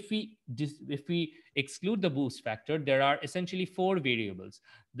 So if we exclude the boost factor, there are essentially 4 variables: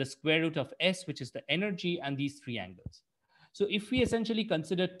 the square root of S, which is the energy, and these 3 angles. So if we essentially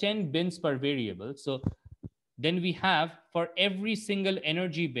consider 10 bins per variable, so then we have, for every single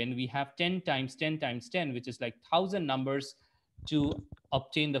energy bin, we have 10 times 10 times 10, which is like 1,000 numbers to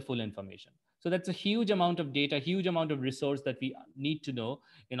obtain the full information. So that's a huge amount of data, huge amount of resource that we need to know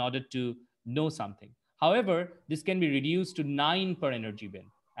in order to know something. However, this can be reduced to 9 per energy bin,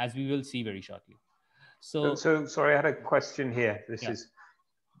 as we will see very shortly. So sorry, I had a question here. This Yeah. is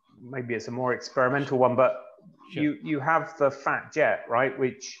maybe it's a more experimental one, but Sure. you have the fat jet, right,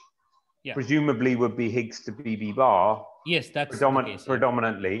 which Yeah. presumably would be Higgs to BB bar. Yes, that's the case. Yeah.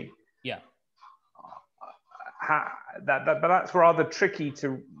 Predominantly. Yeah. But that's rather tricky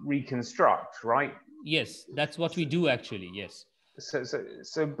to reconstruct, right? Yes, that's what we do actually. Yes.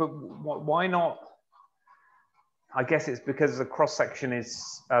 But why not? I guess it's because the cross section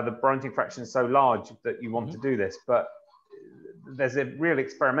is the Brownian fraction is so large that you want to do this, but there's a real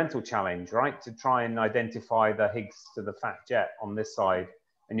experimental challenge, right? To try and identify the Higgs to the fat jet on this side,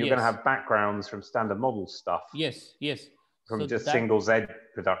 and you're going to have backgrounds from standard model stuff. Yes. Yes. From just single Z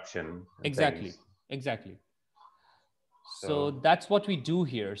production. Exactly. Things. Exactly. So that's what we do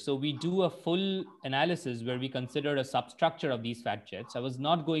here. So we do a full analysis where we consider a substructure of these fat jets. I was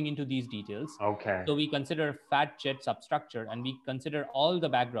not going into these details. Okay. So we consider fat jet substructure and we consider all the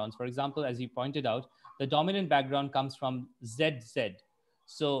backgrounds. For example, as you pointed out, the dominant background comes from ZZ.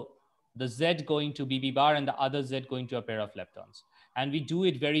 So the Z going to BB bar and the other Z going to a pair of leptons. And we do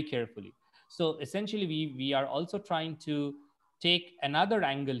it very carefully. So essentially, we are also trying to take another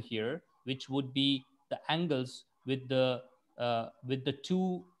angle here, which would be the angles with the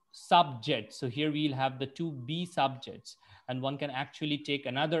two subjets. So here we'll have the two B subjets, and one can actually take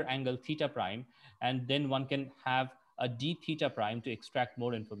another angle theta prime, and then one can have a d theta prime to extract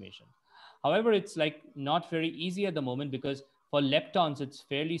more information. However, it's like not very easy at the moment because for leptons it's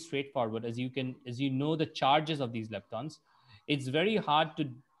fairly straightforward. As you know the charges of these leptons, it's very hard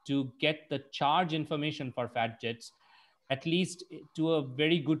to get the charge information for fat jets, at least to a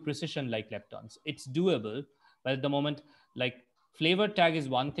very good precision like leptons. It's doable, but at the moment, like flavor tag is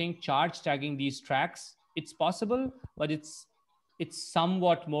one thing, charge tagging these tracks, it's possible, but it's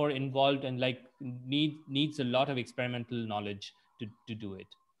somewhat more involved and like needs a lot of experimental knowledge to do it.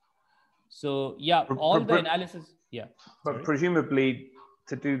 So yeah, all the analysis. Yeah. But presumably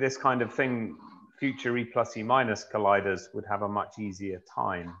to do this kind of thing, future E plus E minus colliders would have a much easier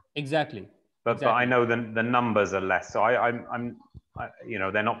time. Exactly. But I know the numbers are less. So I'm you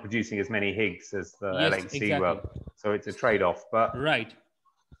know, they're not producing as many Higgs as the LHC were. So it's a trade-off. But right.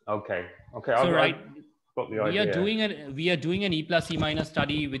 Okay. So right. Got the idea. We are doing an E plus E minus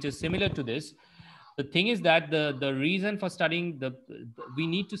study, which is similar to this. The thing is that the reason for studying we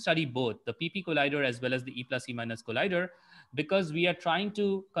need to study both the PP collider as well as the E plus E minus collider, because we are trying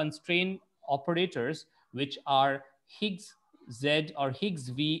to constrain operators which are Higgs Z or Higgs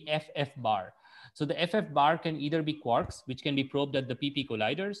V FF bar. So the FF bar can either be quarks, which can be probed at the PP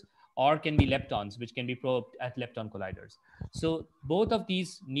colliders, or can be leptons, which can be probed at lepton colliders. So both of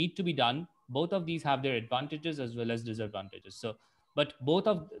these need to be done. Both of these have their advantages as well as disadvantages. So, but both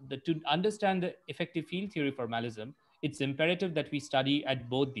of to understand the effective field theory formalism, it's imperative that we study at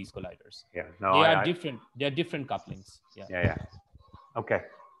both these colliders. Yeah, no, they are different. They are different couplings. Yeah. Okay.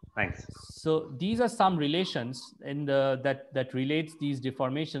 Thanks. So these are some relations in that relates these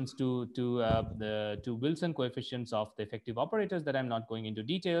deformations to Wilson coefficients of the effective operators that I'm not going into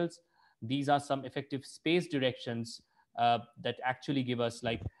details. These are some effective space directions that actually give us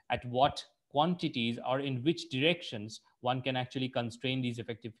like at what quantities or in which directions one can actually constrain these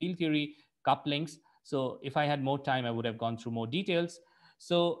effective field theory couplings. So if I had more time, I would have gone through more details.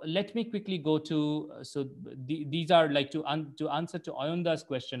 So let me quickly go to, these are like to answer to Ayunda's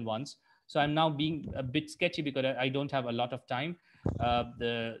question once. So I'm now being a bit sketchy because I don't have a lot of time.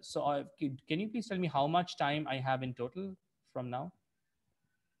 Can you please tell me how much time I have in total from now?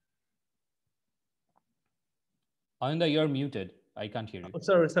 Ayunda, you're muted. I can't hear you. Oh,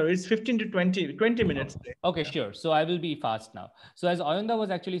 sorry. It's 15 to 20 minutes. Okay, sure. So I will be fast now. So as Ayunda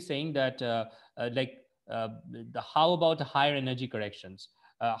was actually saying that how about higher energy corrections?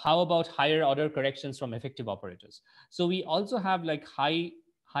 How about higher order corrections from effective operators? So we also have like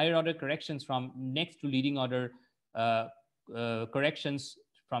higher order corrections from next to leading order corrections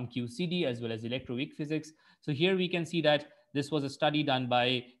from QCD as well as electroweak physics. So here we can see that this was a study done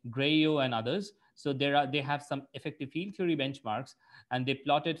by Grayo and others. So they have some effective field theory benchmarks, and they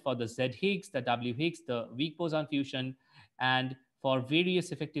plotted for the Z Higgs, the W Higgs, the weak boson fusion, and for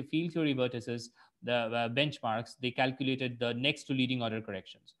various effective field theory vertices, the benchmarks, they calculated the next to leading order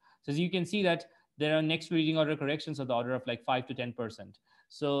corrections. So as you can see that there are next to leading order corrections of the order of like 5 to 10%.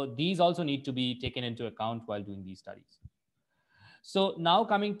 So these also need to be taken into account while doing these studies. So now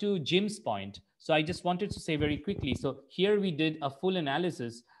coming to Jim's point. So I just wanted to say very quickly. So here we did a full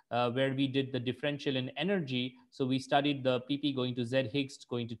analysis where we did the differential in energy. So we studied the PP going to Z Higgs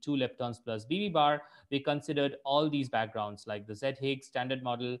going to 2 leptons plus BB bar. We considered all these backgrounds like the Z Higgs standard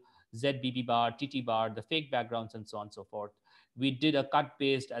model, Z BB bar, TT bar, the fake backgrounds, and so on and so forth. We did a cut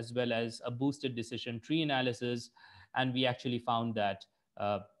based as well as a boosted decision tree analysis, and we actually found that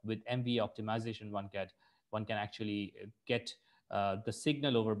with MV optimization, one can actually get the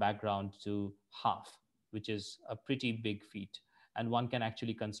signal over background to half, which is a pretty big feat, and one can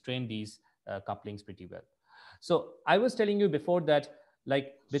actually constrain these couplings pretty well. So I was telling you before that,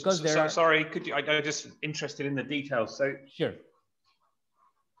 like, because there are, sorry, could you? I'm just interested in the details. So sure,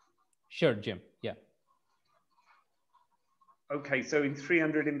 sure, Jim, yeah. Okay, so in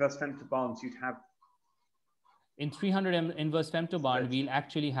 300 inverse femtobarns, you'd have. In 300 inverse femtobarn, we'll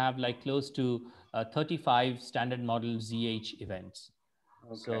actually have like close to 35 standard model ZH events.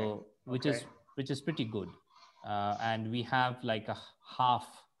 Okay. So which is pretty good, and we have like a half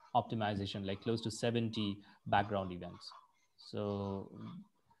optimization, like close to 70 background events. So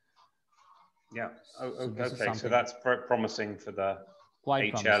yeah, okay, so that's promising for the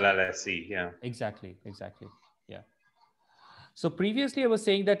quite HLLSE. Yeah, exactly, yeah. So previously I was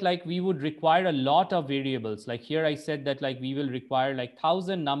saying that like we would require a lot of variables. Like here I said that like we will require like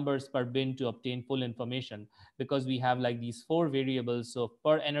 1,000 numbers per bin to obtain full information, because we have like these 4 variables. So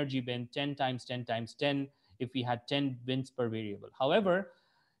per energy bin, 10 times 10 times 10, if we had 10 bins per variable. However,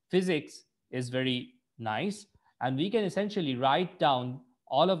 physics is very nice, and we can essentially write down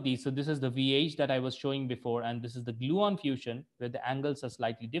all of these. So this is the VH that I was showing before, and this is the gluon fusion where the angles are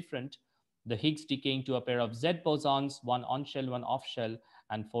slightly different. The Higgs decaying to a pair of Z bosons, one on shell, one off shell,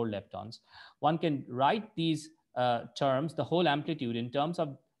 and 4 leptons. One can write these terms, the whole amplitude, in terms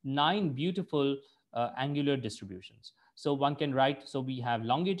of 9 beautiful angular distributions. So one can write, so we have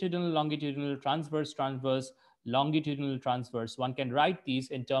longitudinal, transverse, longitudinal, transverse. One can write these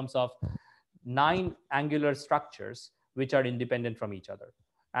in terms of 9 angular structures which are independent from each other.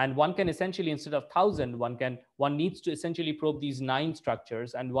 And one can essentially, instead of 1,000, one needs to essentially probe these 9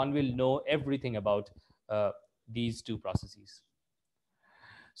 structures, and one will know everything about these 2 processes.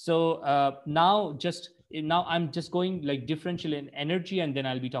 So now I'm just going like differential in energy, and then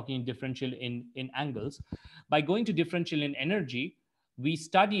I'll be talking differential in angles. By going to differential in energy, we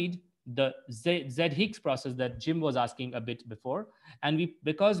studied the Z Higgs process that Jim was asking a bit before, and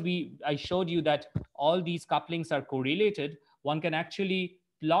I showed you that all these couplings are correlated. One can actually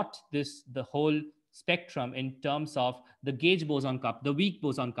plot the whole spectrum in terms of the gauge boson the weak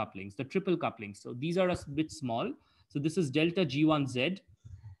boson couplings, the triple couplings. So these are a bit small. So this is delta G1Z,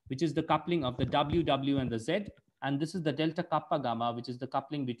 which is the coupling of the W, W, and the Z. And this is the delta kappa gamma, which is the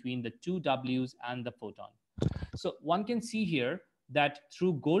coupling between the 2 Ws and the photon. So one can see here that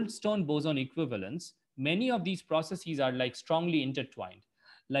through Goldstone boson equivalence, many of these processes are like strongly intertwined,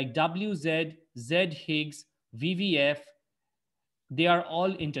 like WZ, Z Higgs, VVF, they are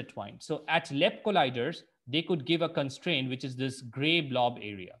all intertwined. So at LEP colliders, they could give a constraint, which is this gray blob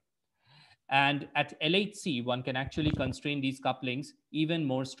area. And at LHC, one can actually constrain these couplings even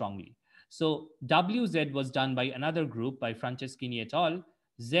more strongly. So WZ was done by another group, by Franceschini et al.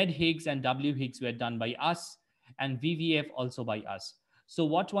 Z Higgs and W Higgs were done by us, and VVF also by us. So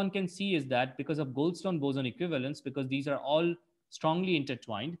what one can see is that because of Goldstone boson equivalence, because these are all strongly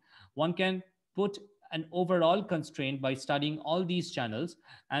intertwined, one can put an overall constraint by studying all these channels.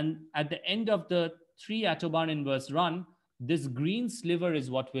 And at the end of the 3 Autobahn inverse run, this green sliver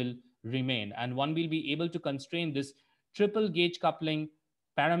is what will remain, and one will be able to constrain this triple gauge coupling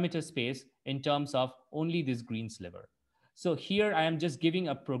parameter space in terms of only this green sliver. So here I am just giving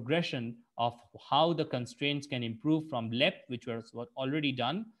a progression of how the constraints can improve from LEP, which was what already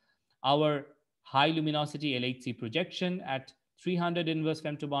done, our high luminosity LHC projection at 300 inverse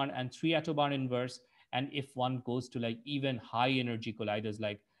femtobarn and 3 Autobahn inverse. And if one goes to like even high energy colliders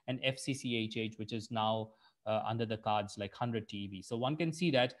like an FCCHH, which is now under the cards like 100 TeV. So one can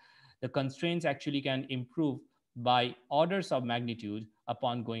see that the constraints actually can improve by orders of magnitude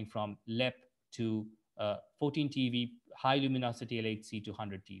upon going from LEP to 14 TeV, high luminosity LHC to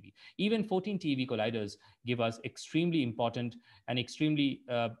 100 TeV. Even 14 TeV colliders give us extremely important and extremely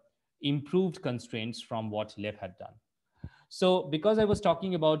improved constraints from what LEP had done. So because I was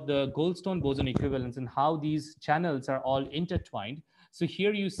talking about the Goldstone boson equivalence and how these channels are all intertwined, so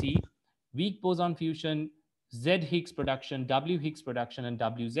here you see weak boson fusion, Z Higgs production, W Higgs production, and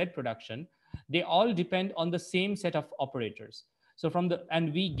WZ production. They all depend on the same set of operators. So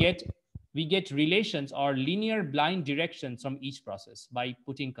we get relations or linear blind directions from each process by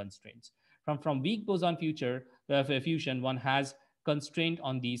putting constraints. From weak boson fusion, one has constraint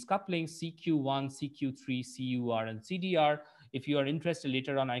on these couplings CQ1, CQ3, CUR, and CDR. If you are interested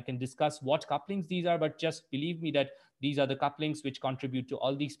later on, I can discuss what couplings these are, but just believe me that these are the couplings which contribute to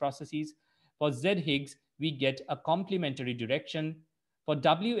all these processes. For Z Higgs, we get a complementary direction. For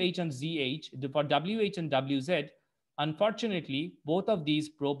WH and ZH, for WH and WZ, Unfortunately, both of these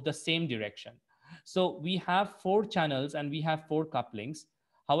probe the same direction. So we have four channels and we have four couplings.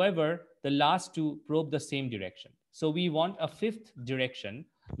 However, the last two probe the same direction. So we want a fifth direction,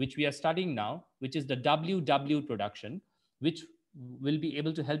 which we are studying now, which is the WW production, which will be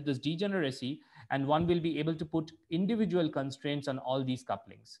able to help this degeneracy, and one will be able to put individual constraints on all these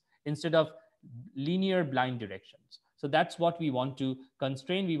couplings instead of linear blind directions. So that's what we want to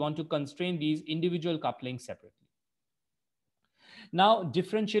constrain. We want to constrain these individual couplings separately. Now,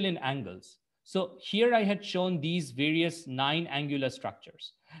 differential in angles. So here I had shown these various 9 angular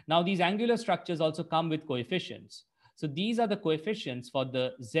structures. Now, these angular structures also come with coefficients. So these are the coefficients for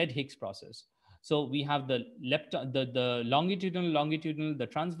the Z Higgs process. So we have the longitudinal, the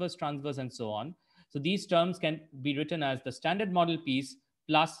transverse, and so on. So these terms can be written as the standard model piece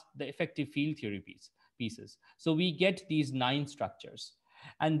plus the effective field theory pieces. So we get these 9 structures.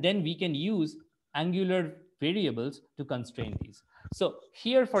 And then we can use angular variables to constrain these. So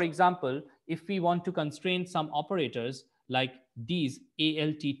here, for example, if we want to constrain some operators like these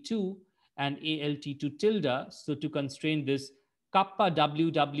ALT2 and ALT2 tilde, so to constrain this kappa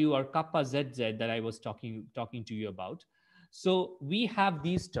WW or kappa ZZ that I was talking to you about. So we have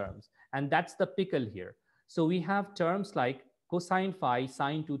these terms, and that's the pickle here. So we have terms like cosine phi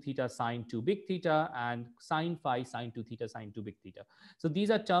sine 2 theta sine 2 big theta and sine phi sine 2 theta sine 2 big theta. So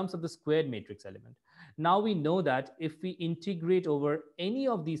these are terms of the squared matrix element. Now we know that if we integrate over any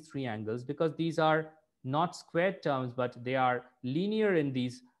of these three angles, because these are not squared terms, but they are linear in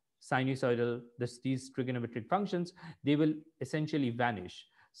these sinusoidal, these trigonometric functions, they will essentially vanish.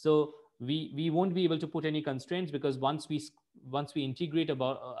 So we won't be able to put any constraints, because once we integrate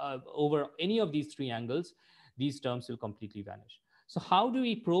over any of these three angles, these terms will completely vanish. So how do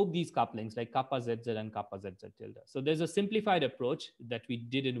we probe these couplings like kappa ZZ and kappa ZZ tilde? So there's a simplified approach that we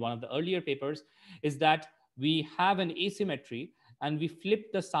did in one of the earlier papers, is that we have an asymmetry and we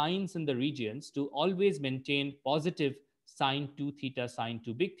flip the signs in the regions to always maintain positive sine 2 theta sine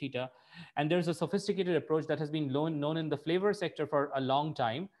 2 big theta. And there's a sophisticated approach that has been known in the flavor sector for a long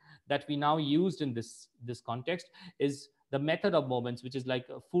time, that we now used in this context, is the method of moments, which is like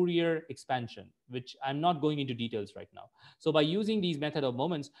a Fourier expansion, which I'm not going into details right now. So by using these method of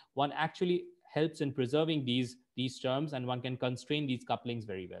moments, one actually helps in preserving these terms, and one can constrain these couplings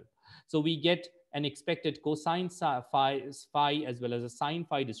very well. So we get an expected cosine phi as well as a sine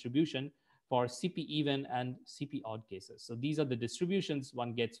phi distribution for CP even and CP odd cases. So these are the distributions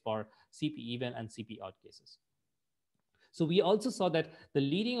one gets for CP even and CP odd cases. So we also saw that the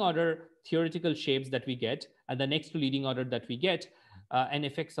leading order theoretical shapes that we get and the next to leading order that we get, and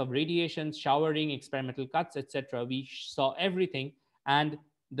effects of radiation, showering, experimental cuts, etc. We saw everything, and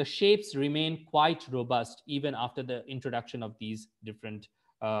the shapes remain quite robust even after the introduction of these different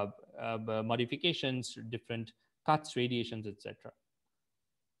modifications, different cuts, radiations, etc.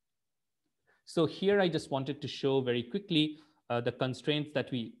 So here I just wanted to show very quickly the constraints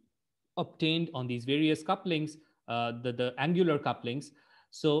that we obtained on these various couplings, the angular couplings.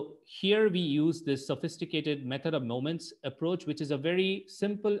 So here we use this sophisticated method of moments approach, which is a very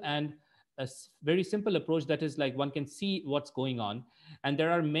simple and a very simple approach that is like one can see what's going on. And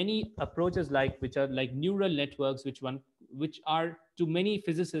there are many approaches which are like neural networks, which are to many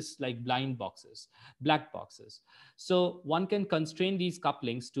physicists like black boxes. So one can constrain these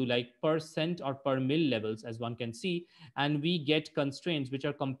couplings to like percent or per mil levels, as one can see, and we get constraints which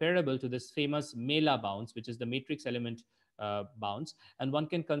are comparable to this famous Mela bounds, which is the matrix element bounds. And one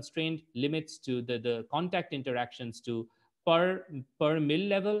can constrain limits to the contact interactions to per mil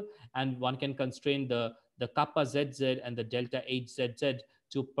level, and one can constrain the kappa ZZ and the delta HZZ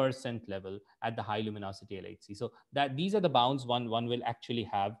to percent level at the high luminosity LHC. So that these are the bounds one will actually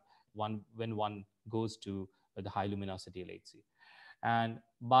have when one goes to the high luminosity LHC. And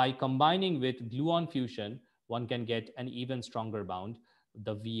by combining with gluon fusion, one can get an even stronger bound.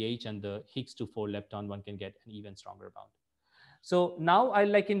 The VH and the Higgs to 4 lepton, one can get an even stronger bound. So now I'll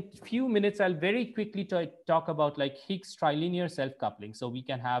like in few minutes, I'll very quickly talk about like Higgs trilinear self-coupling. So we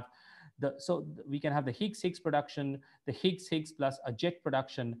can have the Higgs production, the Higgs plus a jet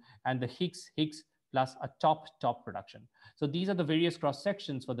production, and the Higgs plus a top production. So these are the various cross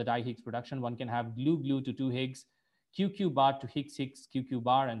sections for the di-Higgs production. One can have glue to 2 Higgs, QQ bar to Higgs QQ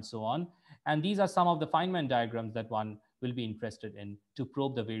bar, and so on. And these are some of the Feynman diagrams that one will be interested in to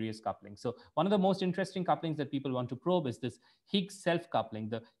probe the various couplings. So one of the most interesting couplings that people want to probe is this Higgs self-coupling,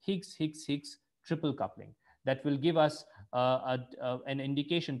 the Higgs triple coupling, that will give us an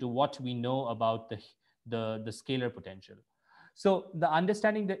indication to what we know about the scalar potential. So the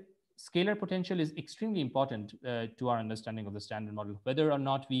understanding that scalar potential is extremely important to our understanding of the standard model, whether or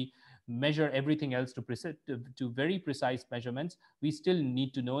not we measure everything else to very precise measurements, we still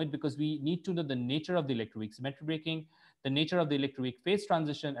need to know it, because we need to know the nature of the electroweak symmetry breaking, the nature of the electroweak phase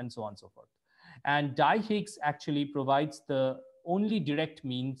transition, and so on and so forth. And di-Higgs actually provides the only direct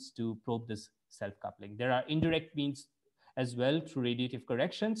means to probe this self-coupling. There are indirect means as well through radiative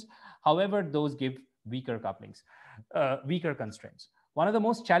corrections. However, those give weaker couplings, weaker constraints. One of the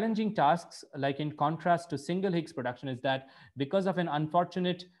most challenging tasks, like in contrast to single Higgs production, is that because of an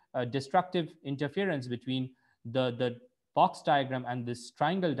unfortunate destructive interference between the box diagram and this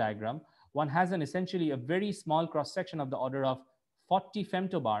triangle diagram, one has an essentially a very small cross section of the order of 40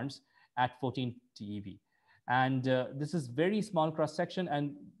 femtobarns at 14 TeV. And this is very small cross section,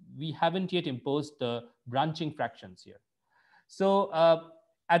 and we haven't yet imposed the branching fractions here. So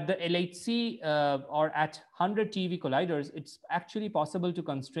at the LHC or at 100 TeV colliders, it's actually possible to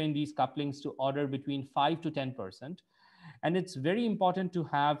constrain these couplings to order between 5 to 10%. And it's very important to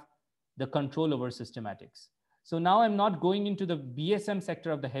have the control over systematics. So now I'm not going into the BSM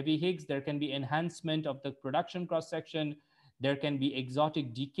sector of the heavy Higgs. There can be enhancement of the production cross-section. There can be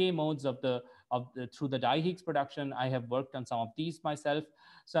exotic decay modes through the di-Higgs production. I have worked on some of these myself,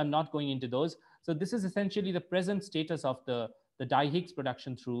 so I'm not going into those. So this is essentially the present status of the di-Higgs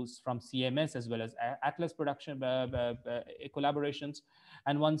production from CMS as well as Atlas production collaborations.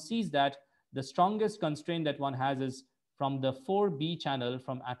 And one sees that the strongest constraint that one has is from the 4B channel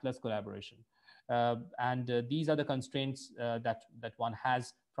from Atlas collaboration. These are the constraints that one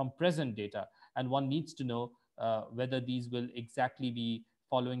has from present data. And one needs to know whether these will exactly be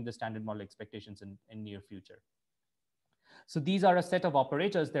following the standard model expectations in near future. So these are a set of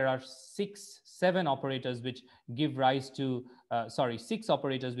operators. There are six operators which give rise to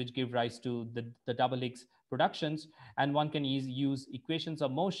the double Higgs productions. And one can use equations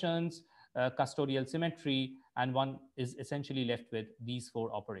of motions, custodial symmetry, and one is essentially left with these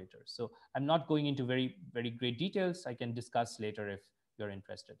 4 operators. So I'm not going into very, very great details. I can discuss later if you're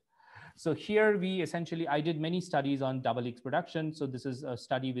interested. So here I did many studies on double Higgs production. So this is a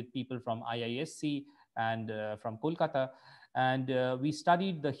study with people from IISc and from Kolkata. And we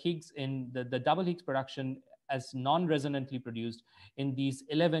studied the Higgs in the double Higgs production as non-resonantly produced in these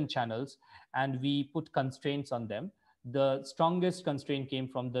 11 channels, and we put constraints on them. The strongest constraint came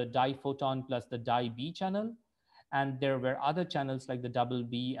from the diphoton plus the di-B channel, and there were other channels like the double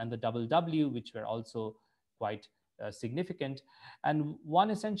B and the double W, which were also quite significant. And one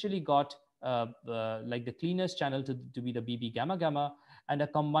essentially got like the cleanest channel to be the BB gamma gamma, and a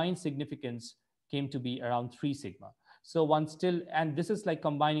combined significance came to be around 3 sigma. So and this is like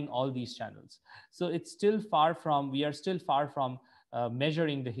combining all these channels. So we are still far from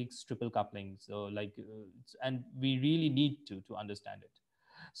measuring the Higgs triple coupling. So and we really need to understand it.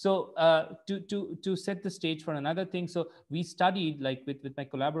 So to set the stage for another thing, so we studied with my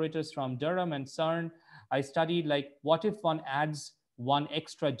collaborators from Durham and CERN. I studied what if one adds one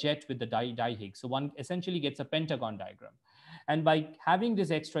extra jet with the di-Higgs. So one essentially gets a pentagon diagram. And by having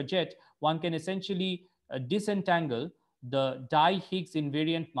this extra jet, one can essentially disentangle the di-Higgs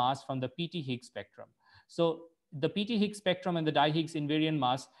invariant mass from the PT Higgs spectrum. So the PT Higgs spectrum and the di-Higgs invariant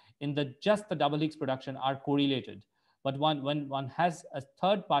mass in just the double Higgs production are correlated. But when one has a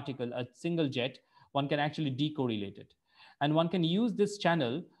third particle, a single jet, one can actually decorrelate it. And one can use this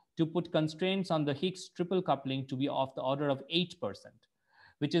channel to put constraints on the Higgs triple coupling to be of the order of 8%,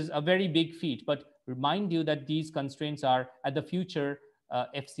 which is a very big feat. But remind you that these constraints are at the future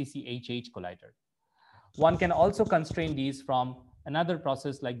FCC-HH collider. One can also constrain these from another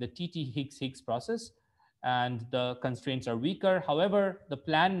process like the TT Higgs-Higgs process, and the constraints are weaker. However, the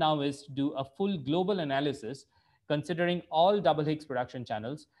plan now is to do a full global analysis considering all double Higgs production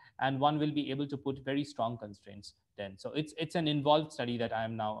channels, and one will be able to put very strong constraints then. So it's an involved study that I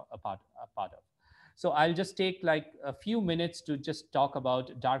am now a part of. So I'll just take like a few minutes to just talk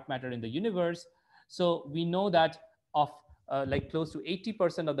about dark matter in the universe. So we know that of like close to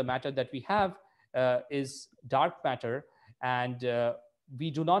 80% of the matter that we have is dark matter, and we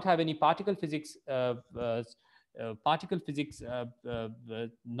do not have any particle physics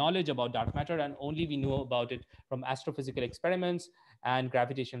knowledge about dark matter, and only we know about it from astrophysical experiments and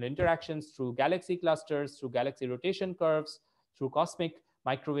gravitational interactions through galaxy clusters, through galaxy rotation curves, through cosmic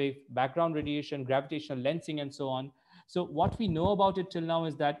microwave background radiation, gravitational lensing, and so on. So what we know about it till now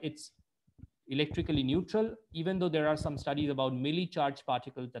is that it's electrically neutral, even though there are some studies about milli-charged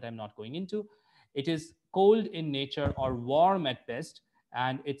particles that I'm not going into. It is cold in nature or warm at best,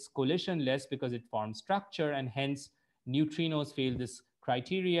 and it's collisionless because it forms structure, and hence neutrinos fail this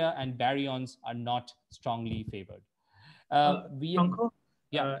criteria and baryons are not strongly favored. Shankha,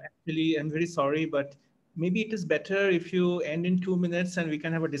 Yeah. actually, I'm very sorry, but maybe it is better if you end in 2 minutes and we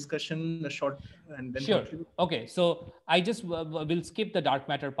can have a discussion, a short, and then Sure. conclude. Okay. So I just will skip the dark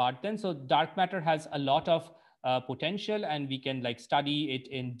matter part then. So dark matter has a lot of potential, and we can like study it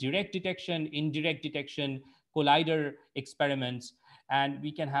in direct detection, indirect detection, collider experiments, and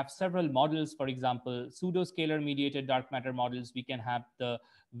we can have several models. For example, pseudo-scalar mediated dark matter models. We can have the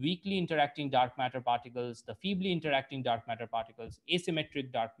weakly interacting dark matter particles, the feebly interacting dark matter particles,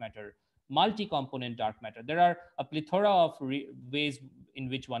 asymmetric dark matter, multi-component dark matter. There are a plethora of ways in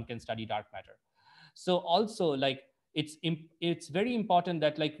which one can study dark matter. So also like it's very important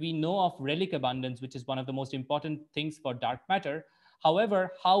that like we know of relic abundance, which is one of the most important things for dark matter.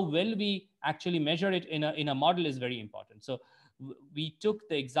 However, how well we actually measure it in a model is very important. So we took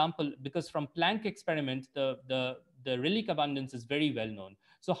the example because from Planck experiment the relic abundance is very well known.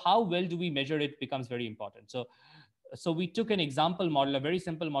 So how well do we measure it becomes very important. So we took an example model, a very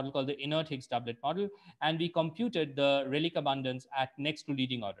simple model called the inert Higgs doublet model, and we computed the relic abundance at next to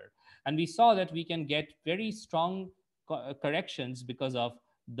leading order. And we saw that we can get very strong corrections because of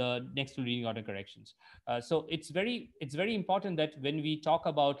the next to leading order corrections. So it's very important that when we talk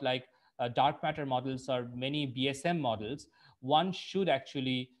about like dark matter models or many BSM models, one should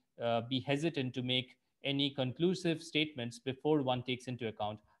actually be hesitant to make any conclusive statements before one takes into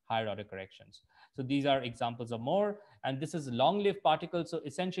account higher order corrections. So these are examples of more, and this is long-lived particles. So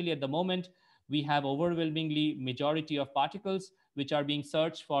essentially, at the moment, we have overwhelmingly majority of particles which are being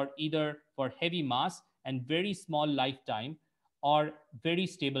searched for either for heavy mass and very small lifetime or very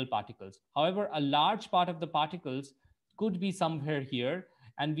stable particles. However, a large part of the particles could be somewhere here,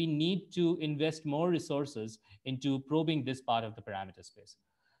 and we need to invest more resources into probing this part of the parameter space.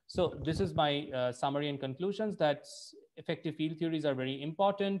 So this is my summary and conclusions that effective field theories are very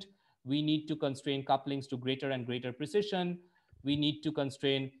important. We need to constrain couplings to greater and greater precision. We need to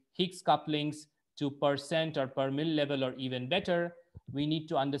constrain Higgs couplings to percent or per mil level or even better. We need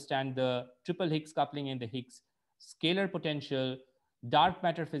to understand the triple Higgs coupling and the Higgs scalar potential. Dark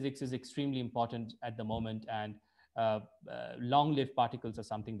matter physics is extremely important at the moment, and long-lived particles are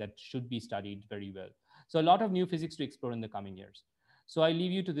something that should be studied very well. So a lot of new physics to explore in the coming years. So I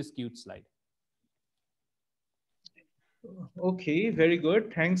leave you to this cute slide. Okay, very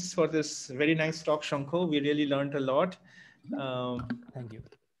good. Thanks for this very nice talk, Shankho. We really learned a lot. Um, Thank you.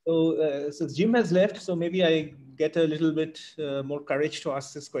 so Jim has left, so maybe I get a little bit more courage to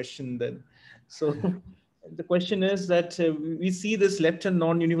ask this question then. So the question is that we see this lepton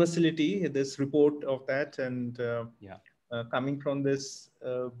non-universality, this report of that, and Yeah. coming from this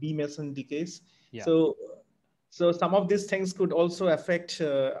B meson decays. Yeah. So some of these things could also affect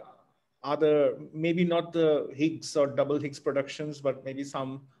other, maybe not the Higgs or double Higgs productions, but maybe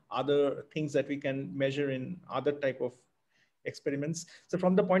some other things that we can measure in other type of experiments. So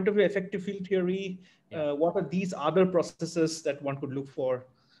from the point of view effective field theory, Yeah. what are these other processes that one could look for,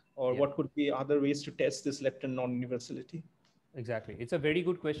 or Yeah. what could be other ways to test this lepton non-universality? Exactly. It's a very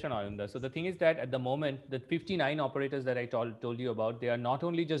good question, Ayunda. So the thing is that at the moment, the 59 operators that I told you about, they are not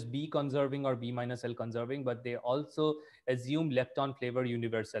only just B conserving or B minus L conserving, but they also assume lepton flavor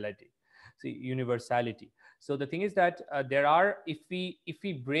universality. Universality. So the thing is that there are, if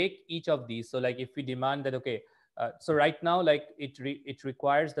we break each of these, so like if we demand that, okay, so right now, like it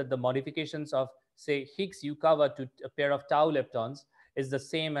requires that the modifications of say Higgs U cover to a pair of tau leptons is the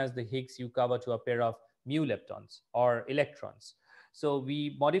same as the Higgs U cover to a pair of mu leptons or electrons. So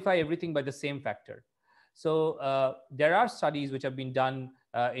we modify everything by the same factor. So there are studies which have been done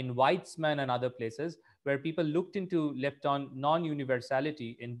in Weizmann and other places where people looked into lepton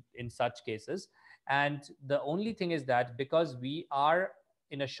non-universality in such cases. And the only thing is that because we are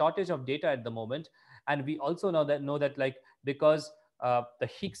in a shortage of data at the moment, and we also know that like because the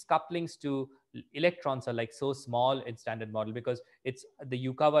Higgs couplings to electrons are like so small in standard model because it's the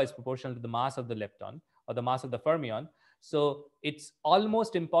U cover is proportional to the mass of the lepton or the mass of the fermion. So it's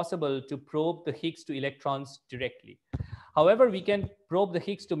almost impossible to probe the Higgs to electrons directly. However, we can probe the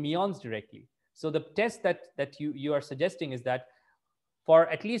Higgs to muons directly. So the test that you are suggesting is that for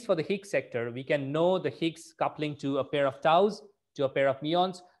at least for the Higgs sector, we can know the Higgs coupling to a pair of taus, to a pair of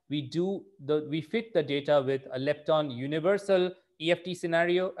muons. We fit the data with a lepton universal EFT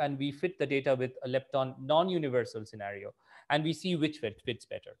scenario, and we fit the data with a lepton non-universal scenario, and we see which fits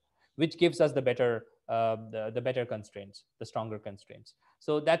better, which gives us the better the better constraints, the stronger constraints.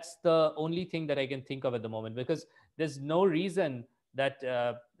 So that's the only thing that I can think of at the moment, because there's no reason that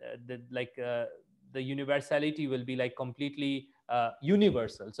the universality will be like completely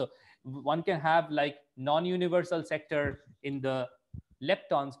universal. So one can have like non-universal sector in the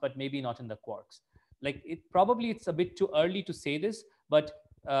leptons, but maybe not in the quarks. Like it's a bit too early to say this, but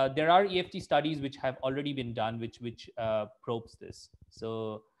there are EFT studies which have already been done, which probes this.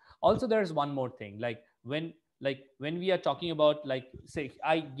 So also there's one more thing, like when we are talking about, like, say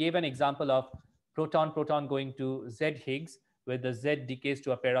I gave an example of proton going to Z Higgs, where the Z decays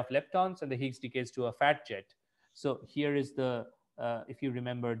to a pair of leptons and the Higgs decays to a fat jet. So here is the if you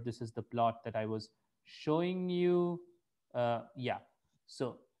remember, this is the plot that I was showing you. Yeah.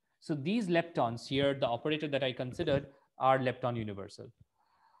 So so these leptons here, the operator that I considered, are lepton universal.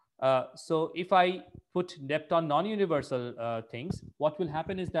 So if I put lepton non-universal things, what will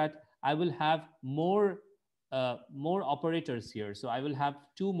happen is that I will have more operators here. So I will have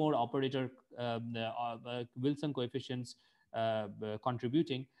two more operator Wilson coefficients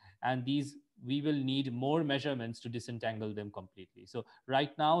contributing, and these we will need more measurements to disentangle them completely. So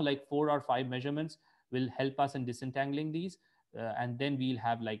right now, like 4 or 5 measurements will help us in disentangling these, and then we'll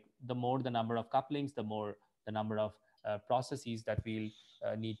have, like, the more the number of couplings, the more the number of processes that we'll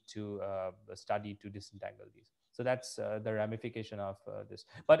need to study to disentangle these. So that's the ramification of this.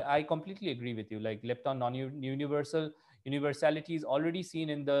 But I completely agree with you. Like lepton non-universal universality is already seen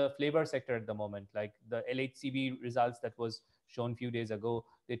in the flavor sector at the moment. Like the LHCb results that was shown a few days ago,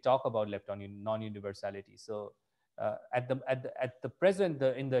 they talk about lepton non-universality. So at the present,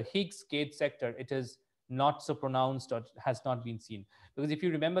 in the Higgs gate sector, it is not so pronounced or has not been seen. Because if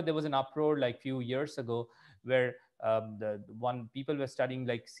you remember, there was an uproar like few years ago where the one people were studying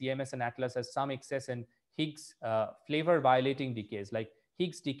like CMS and Atlas as some excess in Higgs flavor violating decays, like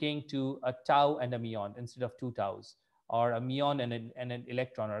Higgs decaying to a tau and a muon instead of two taus, or a muon and an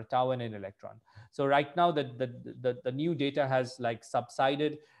electron, or a tau and an electron. So right now the new data has like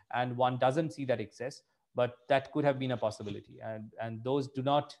subsided and one doesn't see that excess, but that could have been a possibility. And those do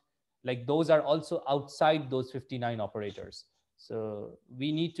not, like, those are also outside those 59 operators. So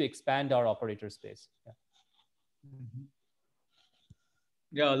we need to expand our operator space. Yeah. Mhm.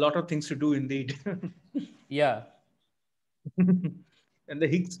 Yeah, a lot of things to do indeed. Yeah. And the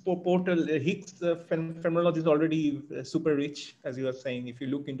Higgs portal, Higgs phenomenology is already super rich, as you were saying, if you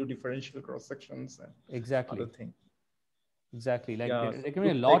look into differential cross sections and other Exactly. things. Exactly. Like Yeah, so there can be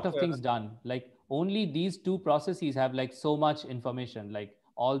a looks like, lot of things done. Like only these two processes have like so much information, like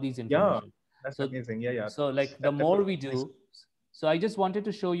all these yeah, information. that's So amazing. Yeah, yeah. so like the That was more we nice. do, so I just wanted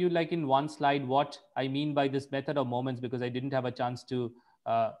to show you like in one slide what I mean by this method of moments, because I didn't have a chance to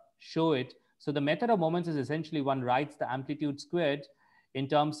show it. So the method of moments is essentially one writes the amplitude squared in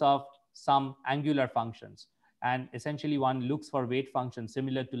terms of some angular functions, and essentially one looks for weight functions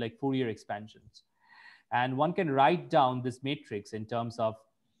similar to like Fourier expansions. And one can write down this matrix in terms of,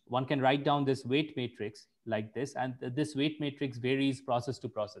 one can write down this weight matrix like this, and this weight matrix varies process to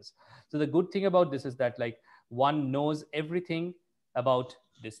process. So the good thing about this is that, like, one knows everything about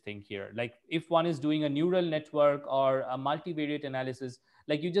this thing here. Like if one is doing a neural network or a multivariate analysis,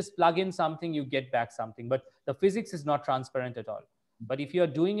 like you just plug in something, you get back something, but the physics is not transparent at all. But if you are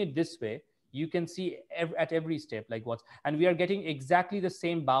doing it this way, you can see at every step like what's, and we are getting exactly the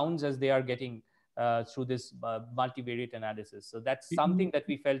same bounds as they are getting through this multivariate analysis. So that's something You, that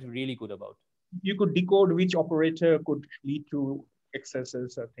we felt really good about. you could decode which operator could lead to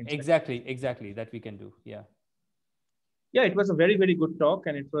excesses or things like that. Exactly, that we can do. Yeah. Yeah, it was a very, very good talk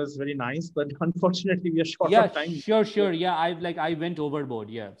and it was very nice, but unfortunately we are short Yeah, of time. sure. Yeah, I went overboard.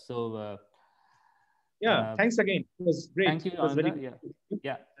 Yeah. So Yeah, uh, thanks again. It was great. thank you, It was very Ananda. good. Yeah. To see you.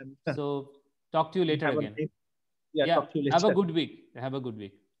 Yeah. And So talk to you later have a again. nice, yeah, Yeah. talk to you Have a later. good week. Have a good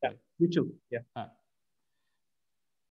week. Yeah, Bye. you too. Yeah.